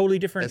 it's totally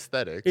different.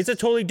 Aesthetics. It's a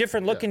totally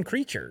different looking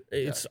creature.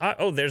 It's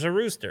there's a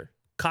rooster.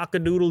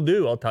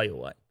 Cock-a-doodle-doo, I'll tell you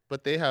what.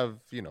 But they have,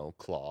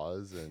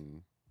 claws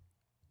and...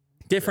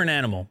 Different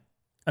animal.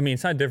 I mean,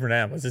 it's not a different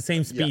animal. It's the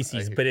same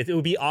species, but it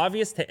would be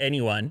obvious to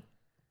anyone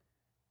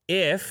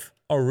if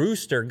a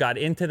rooster got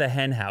into the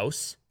hen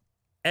house,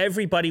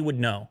 everybody would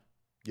know.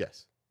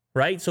 Yes.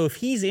 Right? So if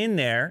he's in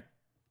there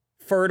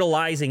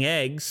fertilizing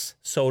eggs,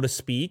 so to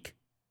speak,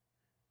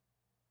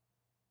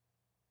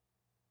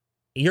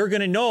 you're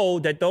going to know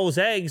that those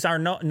eggs are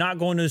not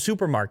going to the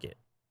supermarket.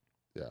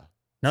 Yeah.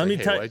 Now, let me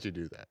tell you. Why'd you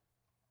do that?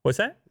 What's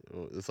that?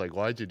 It's like,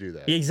 why'd you do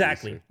that?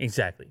 Exactly. Rooster?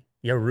 Exactly.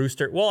 Yeah,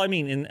 rooster. Well, I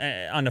mean,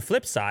 on the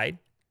flip side,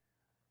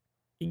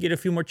 you get a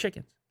few more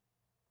chickens.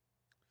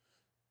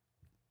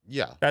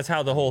 Yeah. That's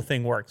how the whole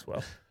thing works,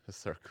 Will.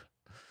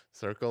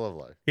 Circle of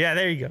life. Yeah,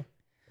 there you go.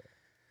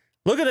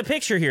 Look at the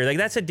picture here. Like,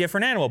 that's a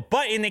different animal.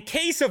 But in the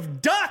case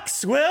of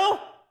ducks, Will,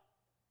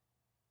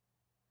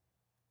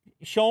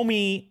 show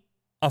me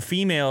a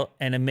female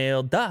and a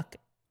male duck.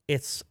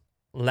 It's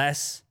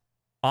less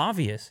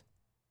obvious,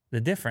 the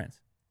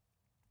difference.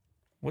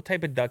 What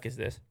type of duck is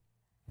this?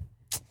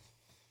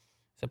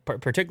 It's a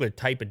particular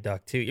type of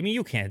duck, too. I mean,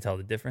 you can't tell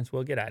the difference.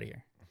 Will, get out of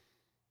here.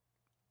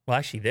 Well,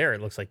 actually, there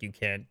it looks like you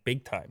can,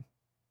 big time.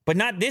 But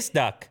not this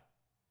duck.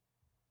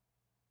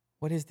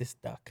 What is this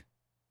duck?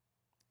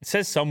 It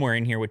says somewhere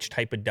in here which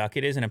type of duck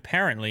it is, and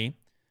apparently,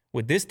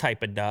 with this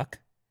type of duck,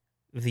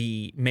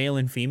 the male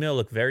and female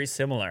look very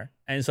similar.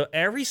 And so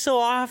every so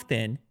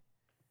often,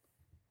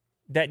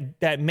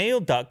 that male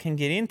duck can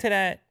get into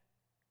that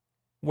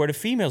where the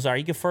females are.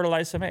 You can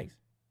fertilize some eggs.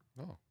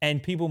 Oh.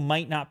 And people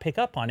might not pick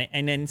up on it.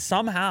 And then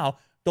somehow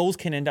those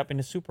can end up in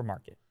the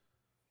supermarket.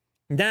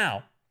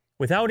 Now,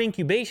 without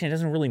incubation, it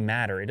doesn't really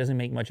matter. It doesn't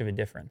make much of a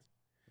difference.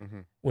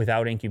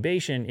 Without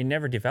incubation, it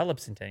never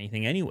develops into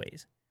anything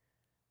anyways.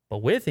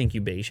 But with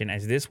incubation,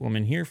 as this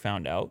woman here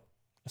found out,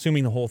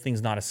 assuming the whole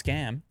thing's not a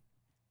scam,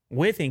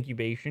 with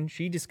incubation,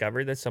 she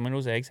discovered that some of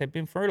those eggs had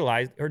been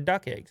fertilized, her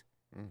duck eggs.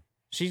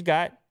 She's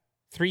got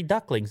 3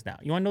 ducklings now.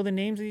 You want to know the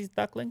names of these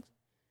ducklings?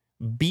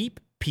 Beep,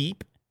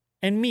 Peep,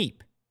 and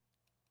Meep.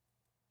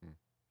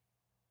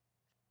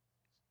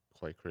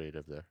 Quite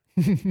creative there.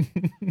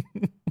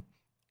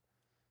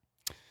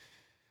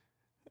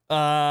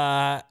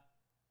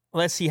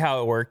 Let's see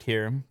how it worked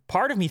here.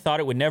 Part of me thought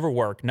it would never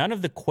work. None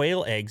of the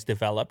quail eggs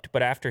developed,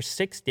 but after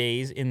 6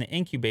 days in the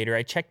incubator,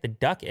 I checked the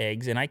duck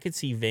eggs and I could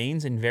see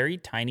veins and very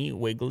tiny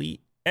wiggly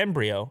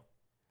embryo.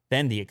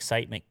 Then the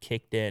excitement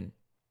kicked in.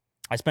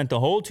 I spent the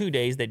whole 2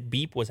 days that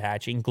Beep was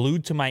hatching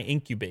glued to my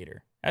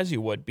incubator, as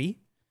you would be.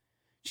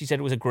 She said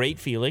it was a great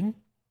feeling.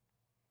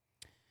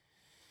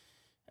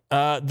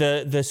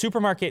 The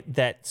supermarket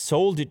that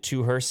sold it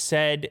to her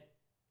said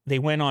they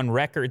went on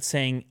record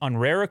saying on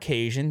rare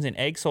occasions an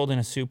egg sold in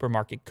a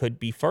supermarket could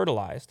be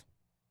fertilized.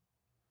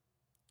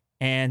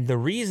 And the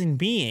reason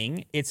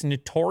being, it's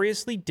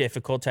notoriously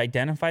difficult to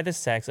identify the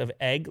sex of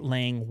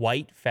egg-laying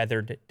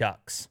white-feathered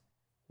ducks.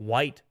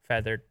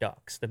 White-feathered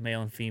ducks, the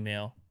male and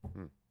female,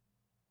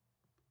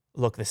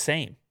 look the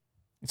same.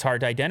 It's hard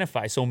to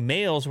identify. So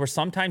males were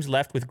sometimes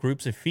left with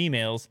groups of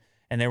females,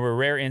 and there were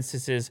rare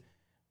instances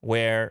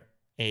where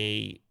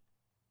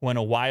when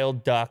a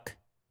wild duck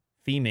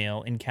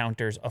female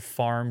encounters a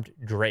farmed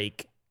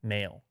drake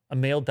male. A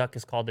male duck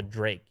is called a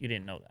drake. You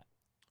didn't know that.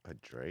 A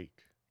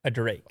drake. A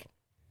drake.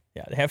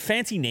 Yeah, they have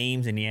fancy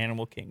names in the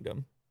animal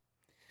kingdom.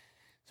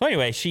 So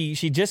anyway, she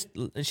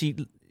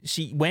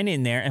went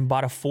in there and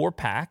bought a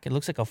 4-pack. It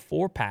looks like a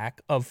 4-pack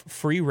of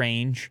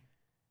free-range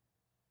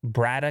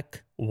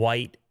Braddock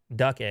white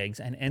duck eggs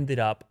and ended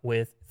up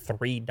with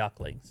 3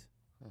 ducklings.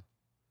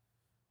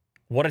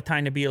 What a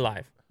time to be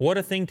alive. What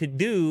a thing to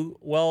do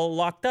while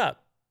locked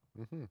up.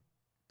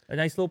 A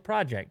nice little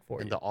project for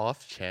you. In the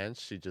off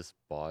chance she just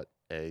bought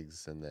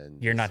eggs and then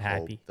You're not just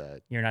hoped happy.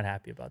 that... You're not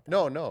happy about that.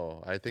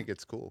 No, I think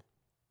it's cool.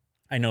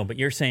 I know, but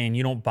you're saying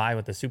you don't buy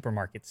what the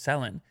supermarket's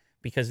selling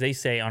because they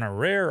say on a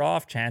rare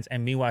off chance,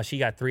 and meanwhile she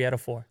got 3 out of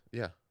 4.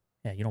 Yeah.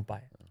 Yeah, you don't buy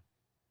it.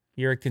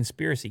 You're a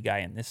conspiracy guy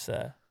in this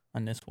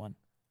on this one.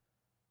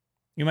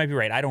 You might be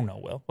right. I don't know,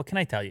 Will. What can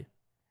I tell you?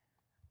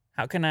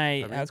 How can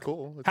I? mean, it's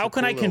cool. It's How a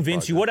can cool I little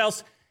convince you? project. What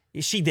else?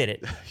 She did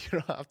it. You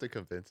don't have to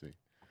convince me.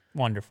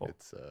 Wonderful.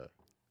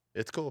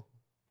 It's cool.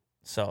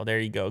 So there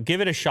you go. Give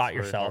it a shot It's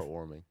very yourself.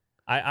 heartwarming.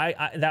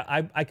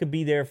 I could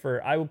be there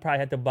for. I would probably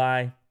have to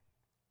buy.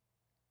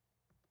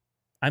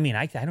 I mean,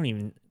 I don't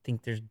even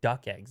think there's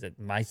duck eggs at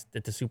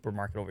the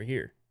supermarket over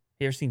here.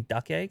 You ever seen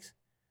duck eggs?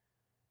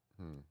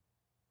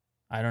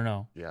 I don't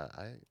know. Yeah,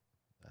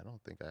 I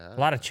don't think I have.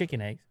 A lot of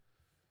chicken eggs.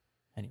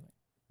 Anyway,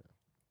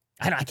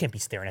 I can't be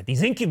staring at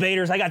these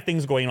incubators. I got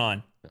things going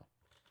on. No.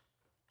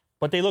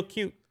 But they look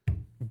cute.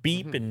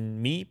 Beep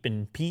and Meep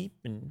and Peep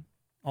and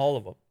all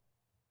of them.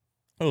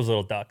 Those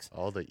little ducks.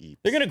 All the eats.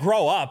 They're going to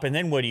grow up, and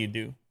then what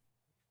do?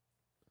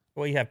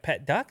 Well, you have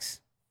pet ducks?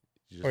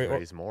 You just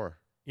raise more.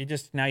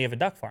 Now you have a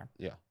duck farm.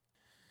 Yeah.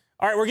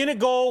 All right, we're going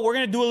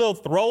to do a little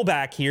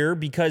throwback here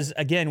because,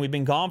 again, we've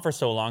been gone for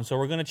so long. So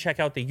we're going to check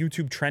out the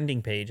YouTube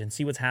trending page and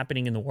see what's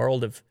happening in the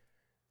world of,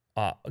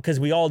 because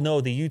we all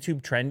know the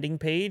YouTube trending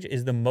page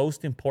is the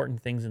most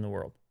important things in the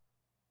world.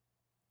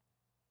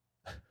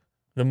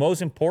 The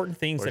most important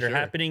things that are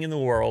happening in the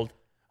world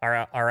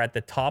are at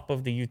the top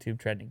of the YouTube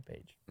trending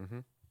page.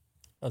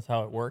 That's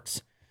how it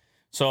works.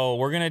 So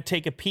we're going to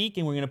take a peek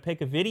and we're going to pick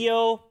a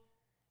video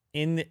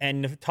and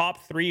the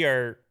top 3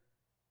 are...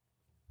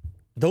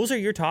 Those are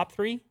your top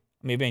 3?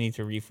 Maybe I need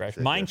to refresh.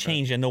 Mine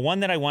changed, and the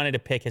one that I wanted to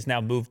pick has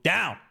now moved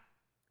down.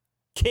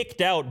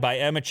 Kicked out by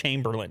Emma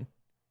Chamberlain.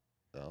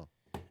 Oh.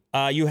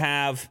 You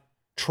have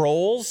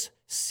Trolls,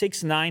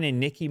 6ix9ine, and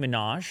Nicki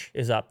Minaj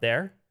is up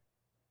there.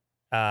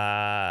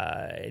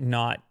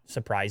 Not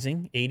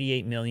surprising.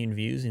 88 million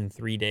views in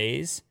 3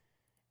 days.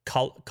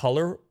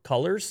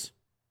 Colors.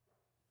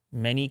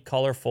 Many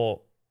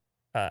colorful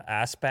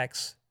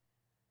aspects.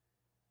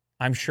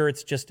 I'm sure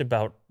it's just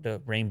about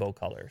the rainbow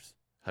colors.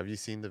 Have you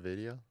seen the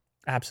video?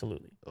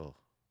 Absolutely. Oh.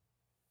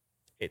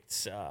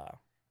 It's,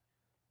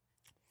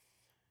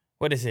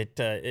 what is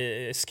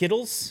it?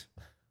 Skittles?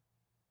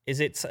 Is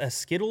it a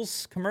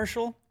Skittles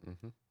commercial?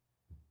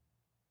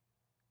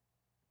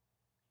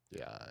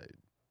 Yeah, I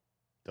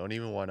don't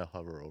even want to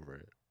hover over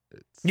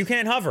it. You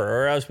can't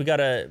hover, or else we got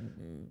to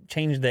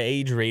change the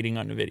age rating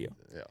on the video.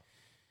 Yeah.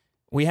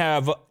 We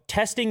have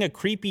testing a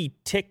creepy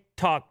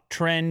TikTok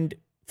trend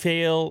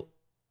fail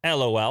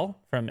LOL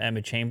from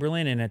Emma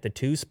Chamberlain, and at the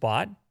 2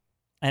 spot.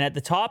 And at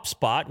the top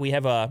spot, we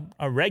have a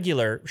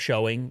regular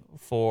showing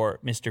for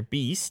Mr.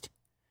 Beast.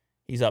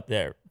 He's up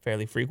there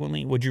fairly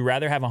frequently. Would you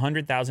rather have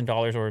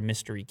 $100,000 or a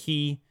mystery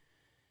key?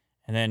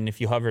 And then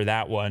if you hover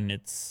that one,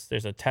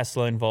 there's a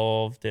Tesla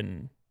involved,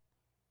 and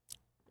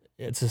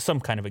it's some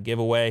kind of a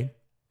giveaway.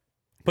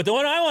 But the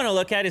one I want to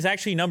look at is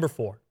actually number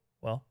 4.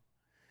 Well,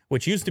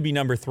 which used to be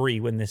number 3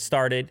 when this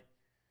started,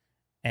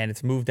 and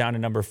it's moved down to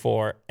number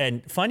 4.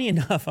 And funny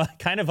enough, I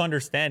kind of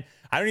understand.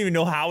 I don't even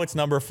know how it's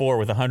number 4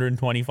 with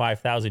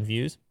 125,000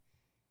 views.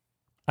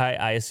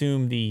 I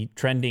assume the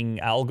trending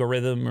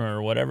algorithm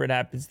or whatever it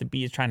happens to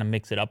be is trying to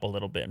mix it up a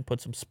little bit and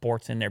put some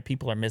sports in there.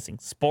 People are missing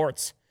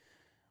sports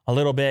a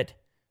little bit.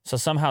 So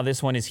somehow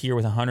this one is here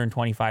with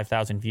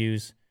 125,000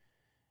 views.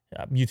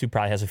 YouTube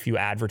probably has a few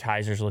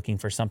advertisers looking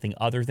for something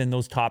other than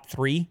those top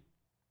 3.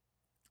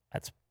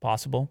 That's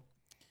possible.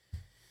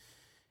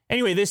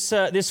 Anyway,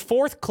 this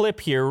fourth clip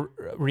here,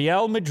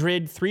 Real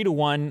Madrid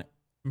 3-1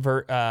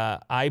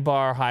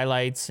 Eibar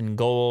highlights and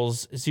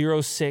goals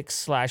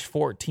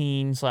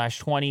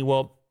 06/14/20.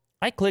 Well,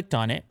 I clicked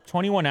on it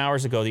 21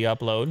 hours ago, the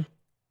upload,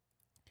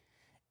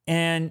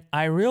 and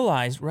I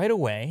realized right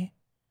away,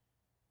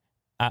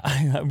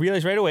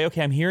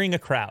 okay, I'm hearing a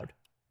crowd.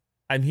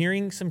 I'm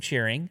hearing some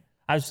cheering.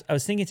 I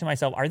was thinking to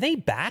myself, are they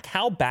back?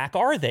 How back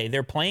are they?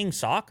 They're playing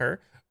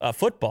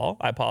football.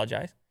 I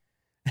apologize.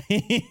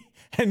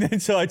 And then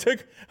so I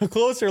took a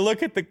closer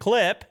look at the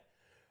clip,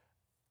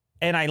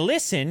 and I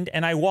listened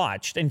and I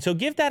watched. And so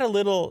give that a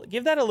little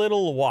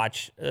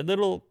watch, a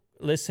little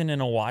listen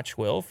and a watch,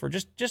 Will, for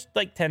just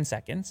like 10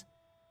 seconds.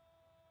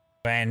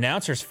 The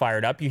announcer's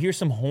fired up. You hear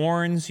some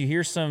horns. You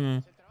hear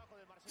some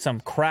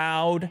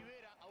crowd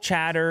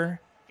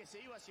chatter.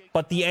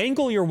 But the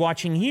angle you're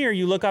watching here,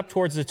 you look up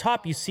towards the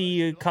top, you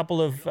see a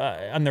couple of,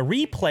 on the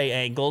replay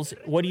angles,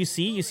 what do you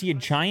see? You see a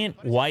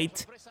giant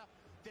white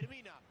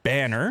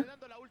banner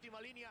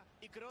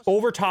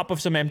over top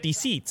of some empty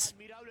seats.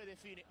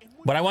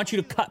 But I want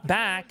you to cut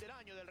back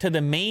to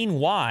the main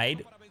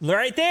wide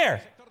right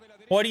there.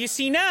 What do you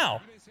see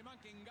now?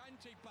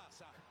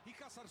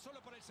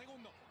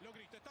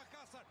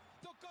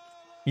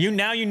 You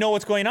know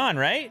what's going on,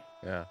 right?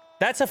 Yeah.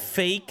 That's a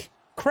fake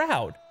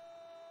crowd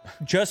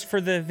just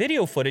for the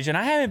video footage. And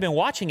I haven't been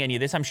watching any of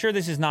this. I'm sure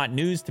this is not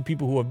news to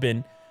people who have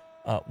been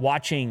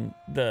watching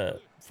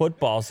the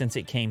football since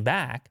it came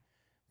back.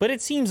 But it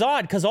seems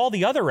odd because all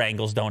the other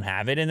angles don't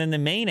have it, and then the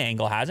main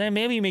angle has it. And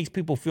maybe it makes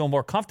people feel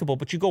more comfortable,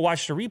 but you go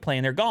watch the replay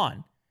and they're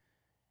gone.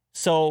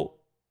 So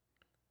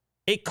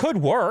it could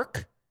work.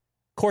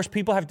 Of course,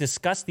 people have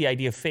discussed the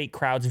idea of fake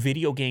crowds,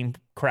 video game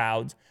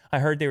crowds. I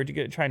heard they were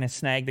trying to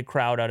snag the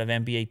crowd out of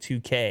NBA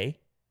 2K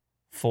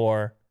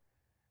for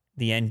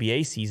the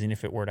NBA season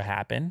if it were to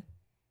happen.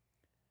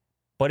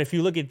 But if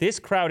you look at this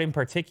crowd in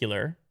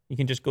particular, you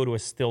can just go to a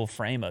still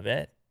frame of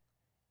it.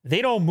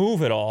 They don't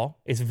move at all.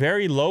 It's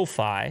very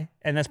lo-fi,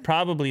 and that's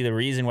probably the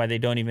reason why they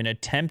don't even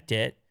attempt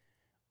it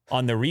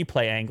on the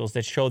replay angles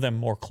that show them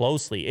more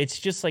closely. It's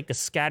just like a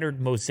scattered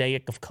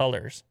mosaic of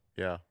colors.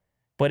 Yeah.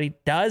 But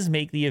it does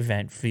make the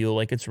event feel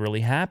like it's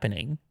really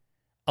happening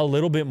a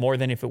little bit more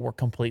than if it were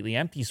completely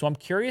empty. So I'm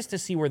curious to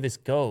see where this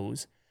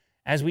goes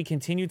as we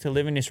continue to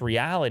live in this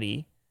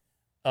reality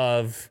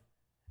of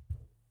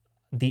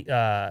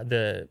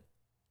the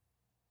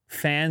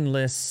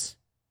fanless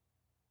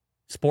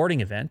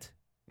sporting event.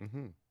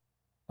 Mm-hmm.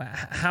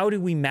 How do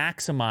we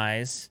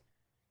maximize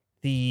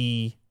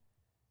the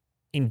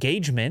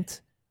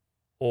engagement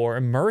or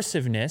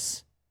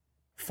immersiveness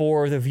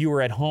for the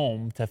viewer at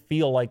home to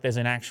feel like there's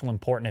an actual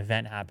important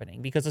event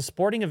happening? Because a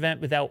sporting event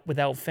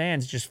without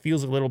fans just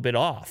feels a little bit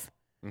off.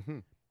 Mm-hmm.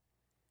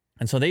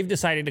 And so they've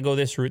decided to go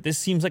this route. This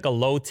seems like a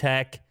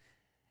low-tech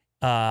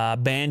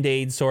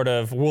Band-Aid sort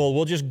of,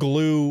 we'll just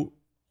glue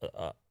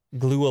a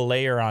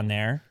layer on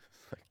there.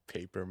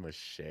 Paper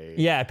mache.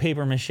 Yeah,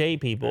 paper mache,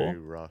 people. Very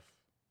rough.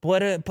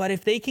 But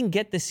if they can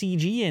get the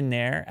CG in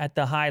there at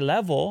the high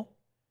level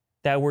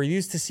that we're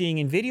used to seeing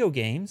in video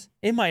games,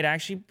 it might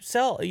actually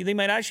sell. They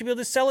might actually be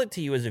able to sell it to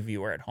you as a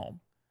viewer at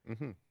home.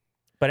 Mm-hmm.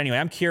 But anyway,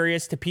 I'm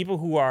curious to people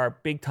who are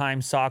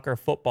big-time soccer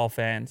football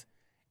fans,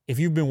 if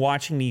you've been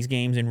watching these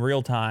games in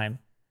real time,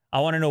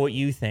 I want to know what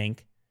you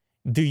think.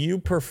 Do you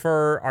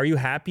prefer, are you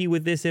happy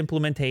with this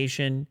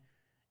implementation?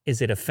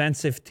 Is it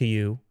offensive to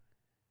you?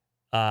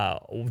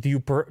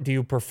 Do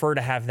you prefer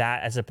to have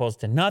that as opposed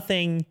to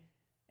nothing?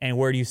 And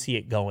where do you see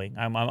it going?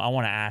 I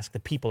want to ask the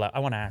people. I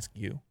want to ask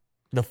you,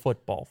 the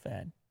football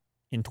fan,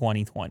 in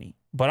 2020.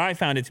 But I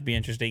found it to be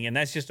interesting, and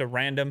that's just a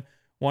random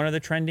one of the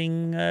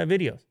trending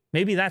videos.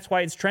 Maybe that's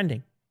why it's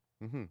trending.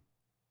 Mm-hmm.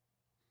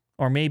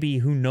 Or maybe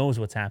who knows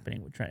what's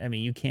happening with trend. I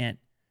mean, you can't.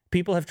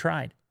 People have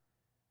tried.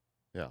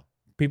 Yeah.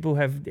 People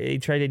have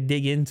tried to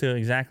dig into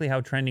exactly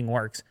how trending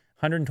works.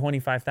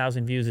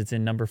 125,000 views. It's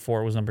in number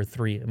 4. It was number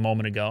 3 a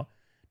moment ago.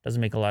 Doesn't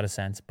make a lot of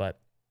sense, but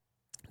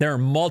there are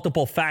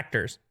multiple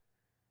factors.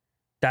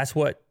 That's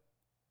what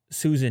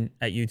Susan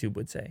at YouTube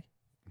would say.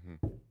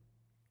 Mm-hmm.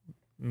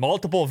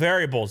 Multiple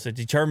variables that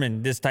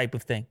determine this type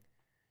of thing.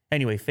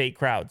 Anyway, fake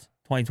crowds,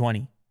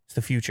 2020. It's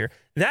the future.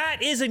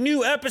 That is a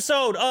new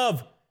episode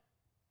of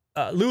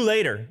Lou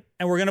Later,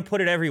 and we're going to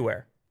put it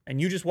everywhere. And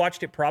you just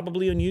watched it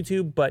probably on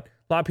YouTube, but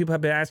a lot of people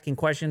have been asking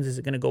questions. Is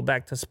it going to go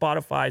back to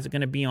Spotify? Is it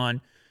going to be on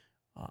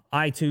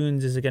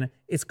iTunes?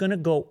 It's gonna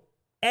go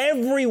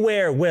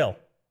everywhere, Will.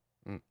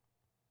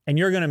 And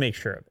you're gonna make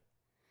sure of it.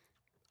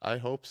 I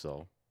hope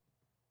so.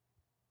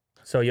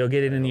 So you'll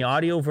get it in the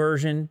audio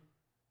version,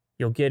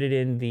 you'll get it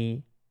in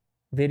the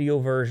video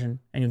version,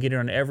 and you'll get it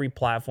on every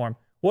platform.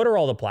 What are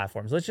all the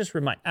platforms? Let's just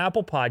remind: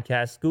 Apple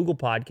Podcasts, Google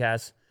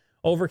Podcasts,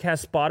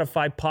 Overcast,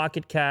 Spotify,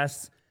 Pocket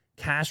Casts,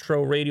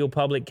 Castro, Radio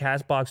Public,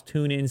 Castbox,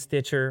 TuneIn,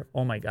 Stitcher.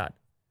 Oh my God.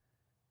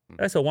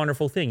 That's a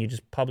wonderful thing. You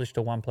just publish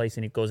to one place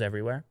and it goes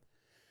everywhere.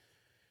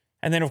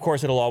 And then, of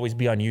course, it'll always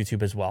be on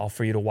YouTube as well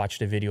for you to watch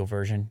the video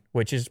version,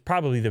 which is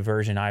probably the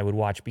version I would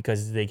watch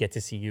because they get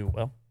to see you,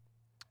 Will.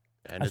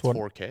 And it's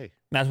 4K.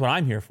 That's what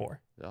I'm here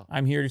for. Yeah.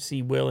 I'm here to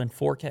see Will in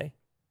 4K.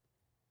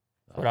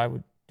 That's what I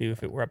would do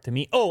if it were up to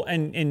me. Oh,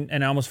 and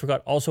I almost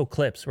forgot, also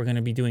clips. We're going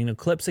to be doing the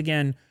clips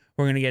again.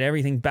 We're going to get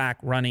everything back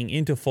running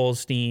into full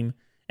steam.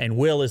 And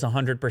Will is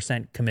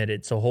 100%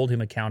 committed, so hold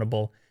him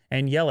accountable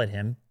and yell at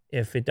him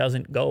if it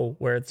doesn't go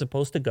where it's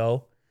supposed to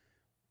go.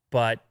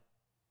 But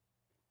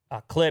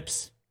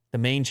clips, the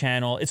main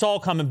channel, it's all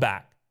coming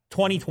back.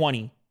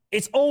 2020.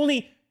 There's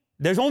only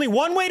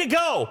one way to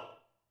go.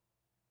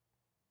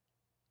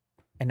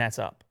 And that's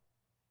up.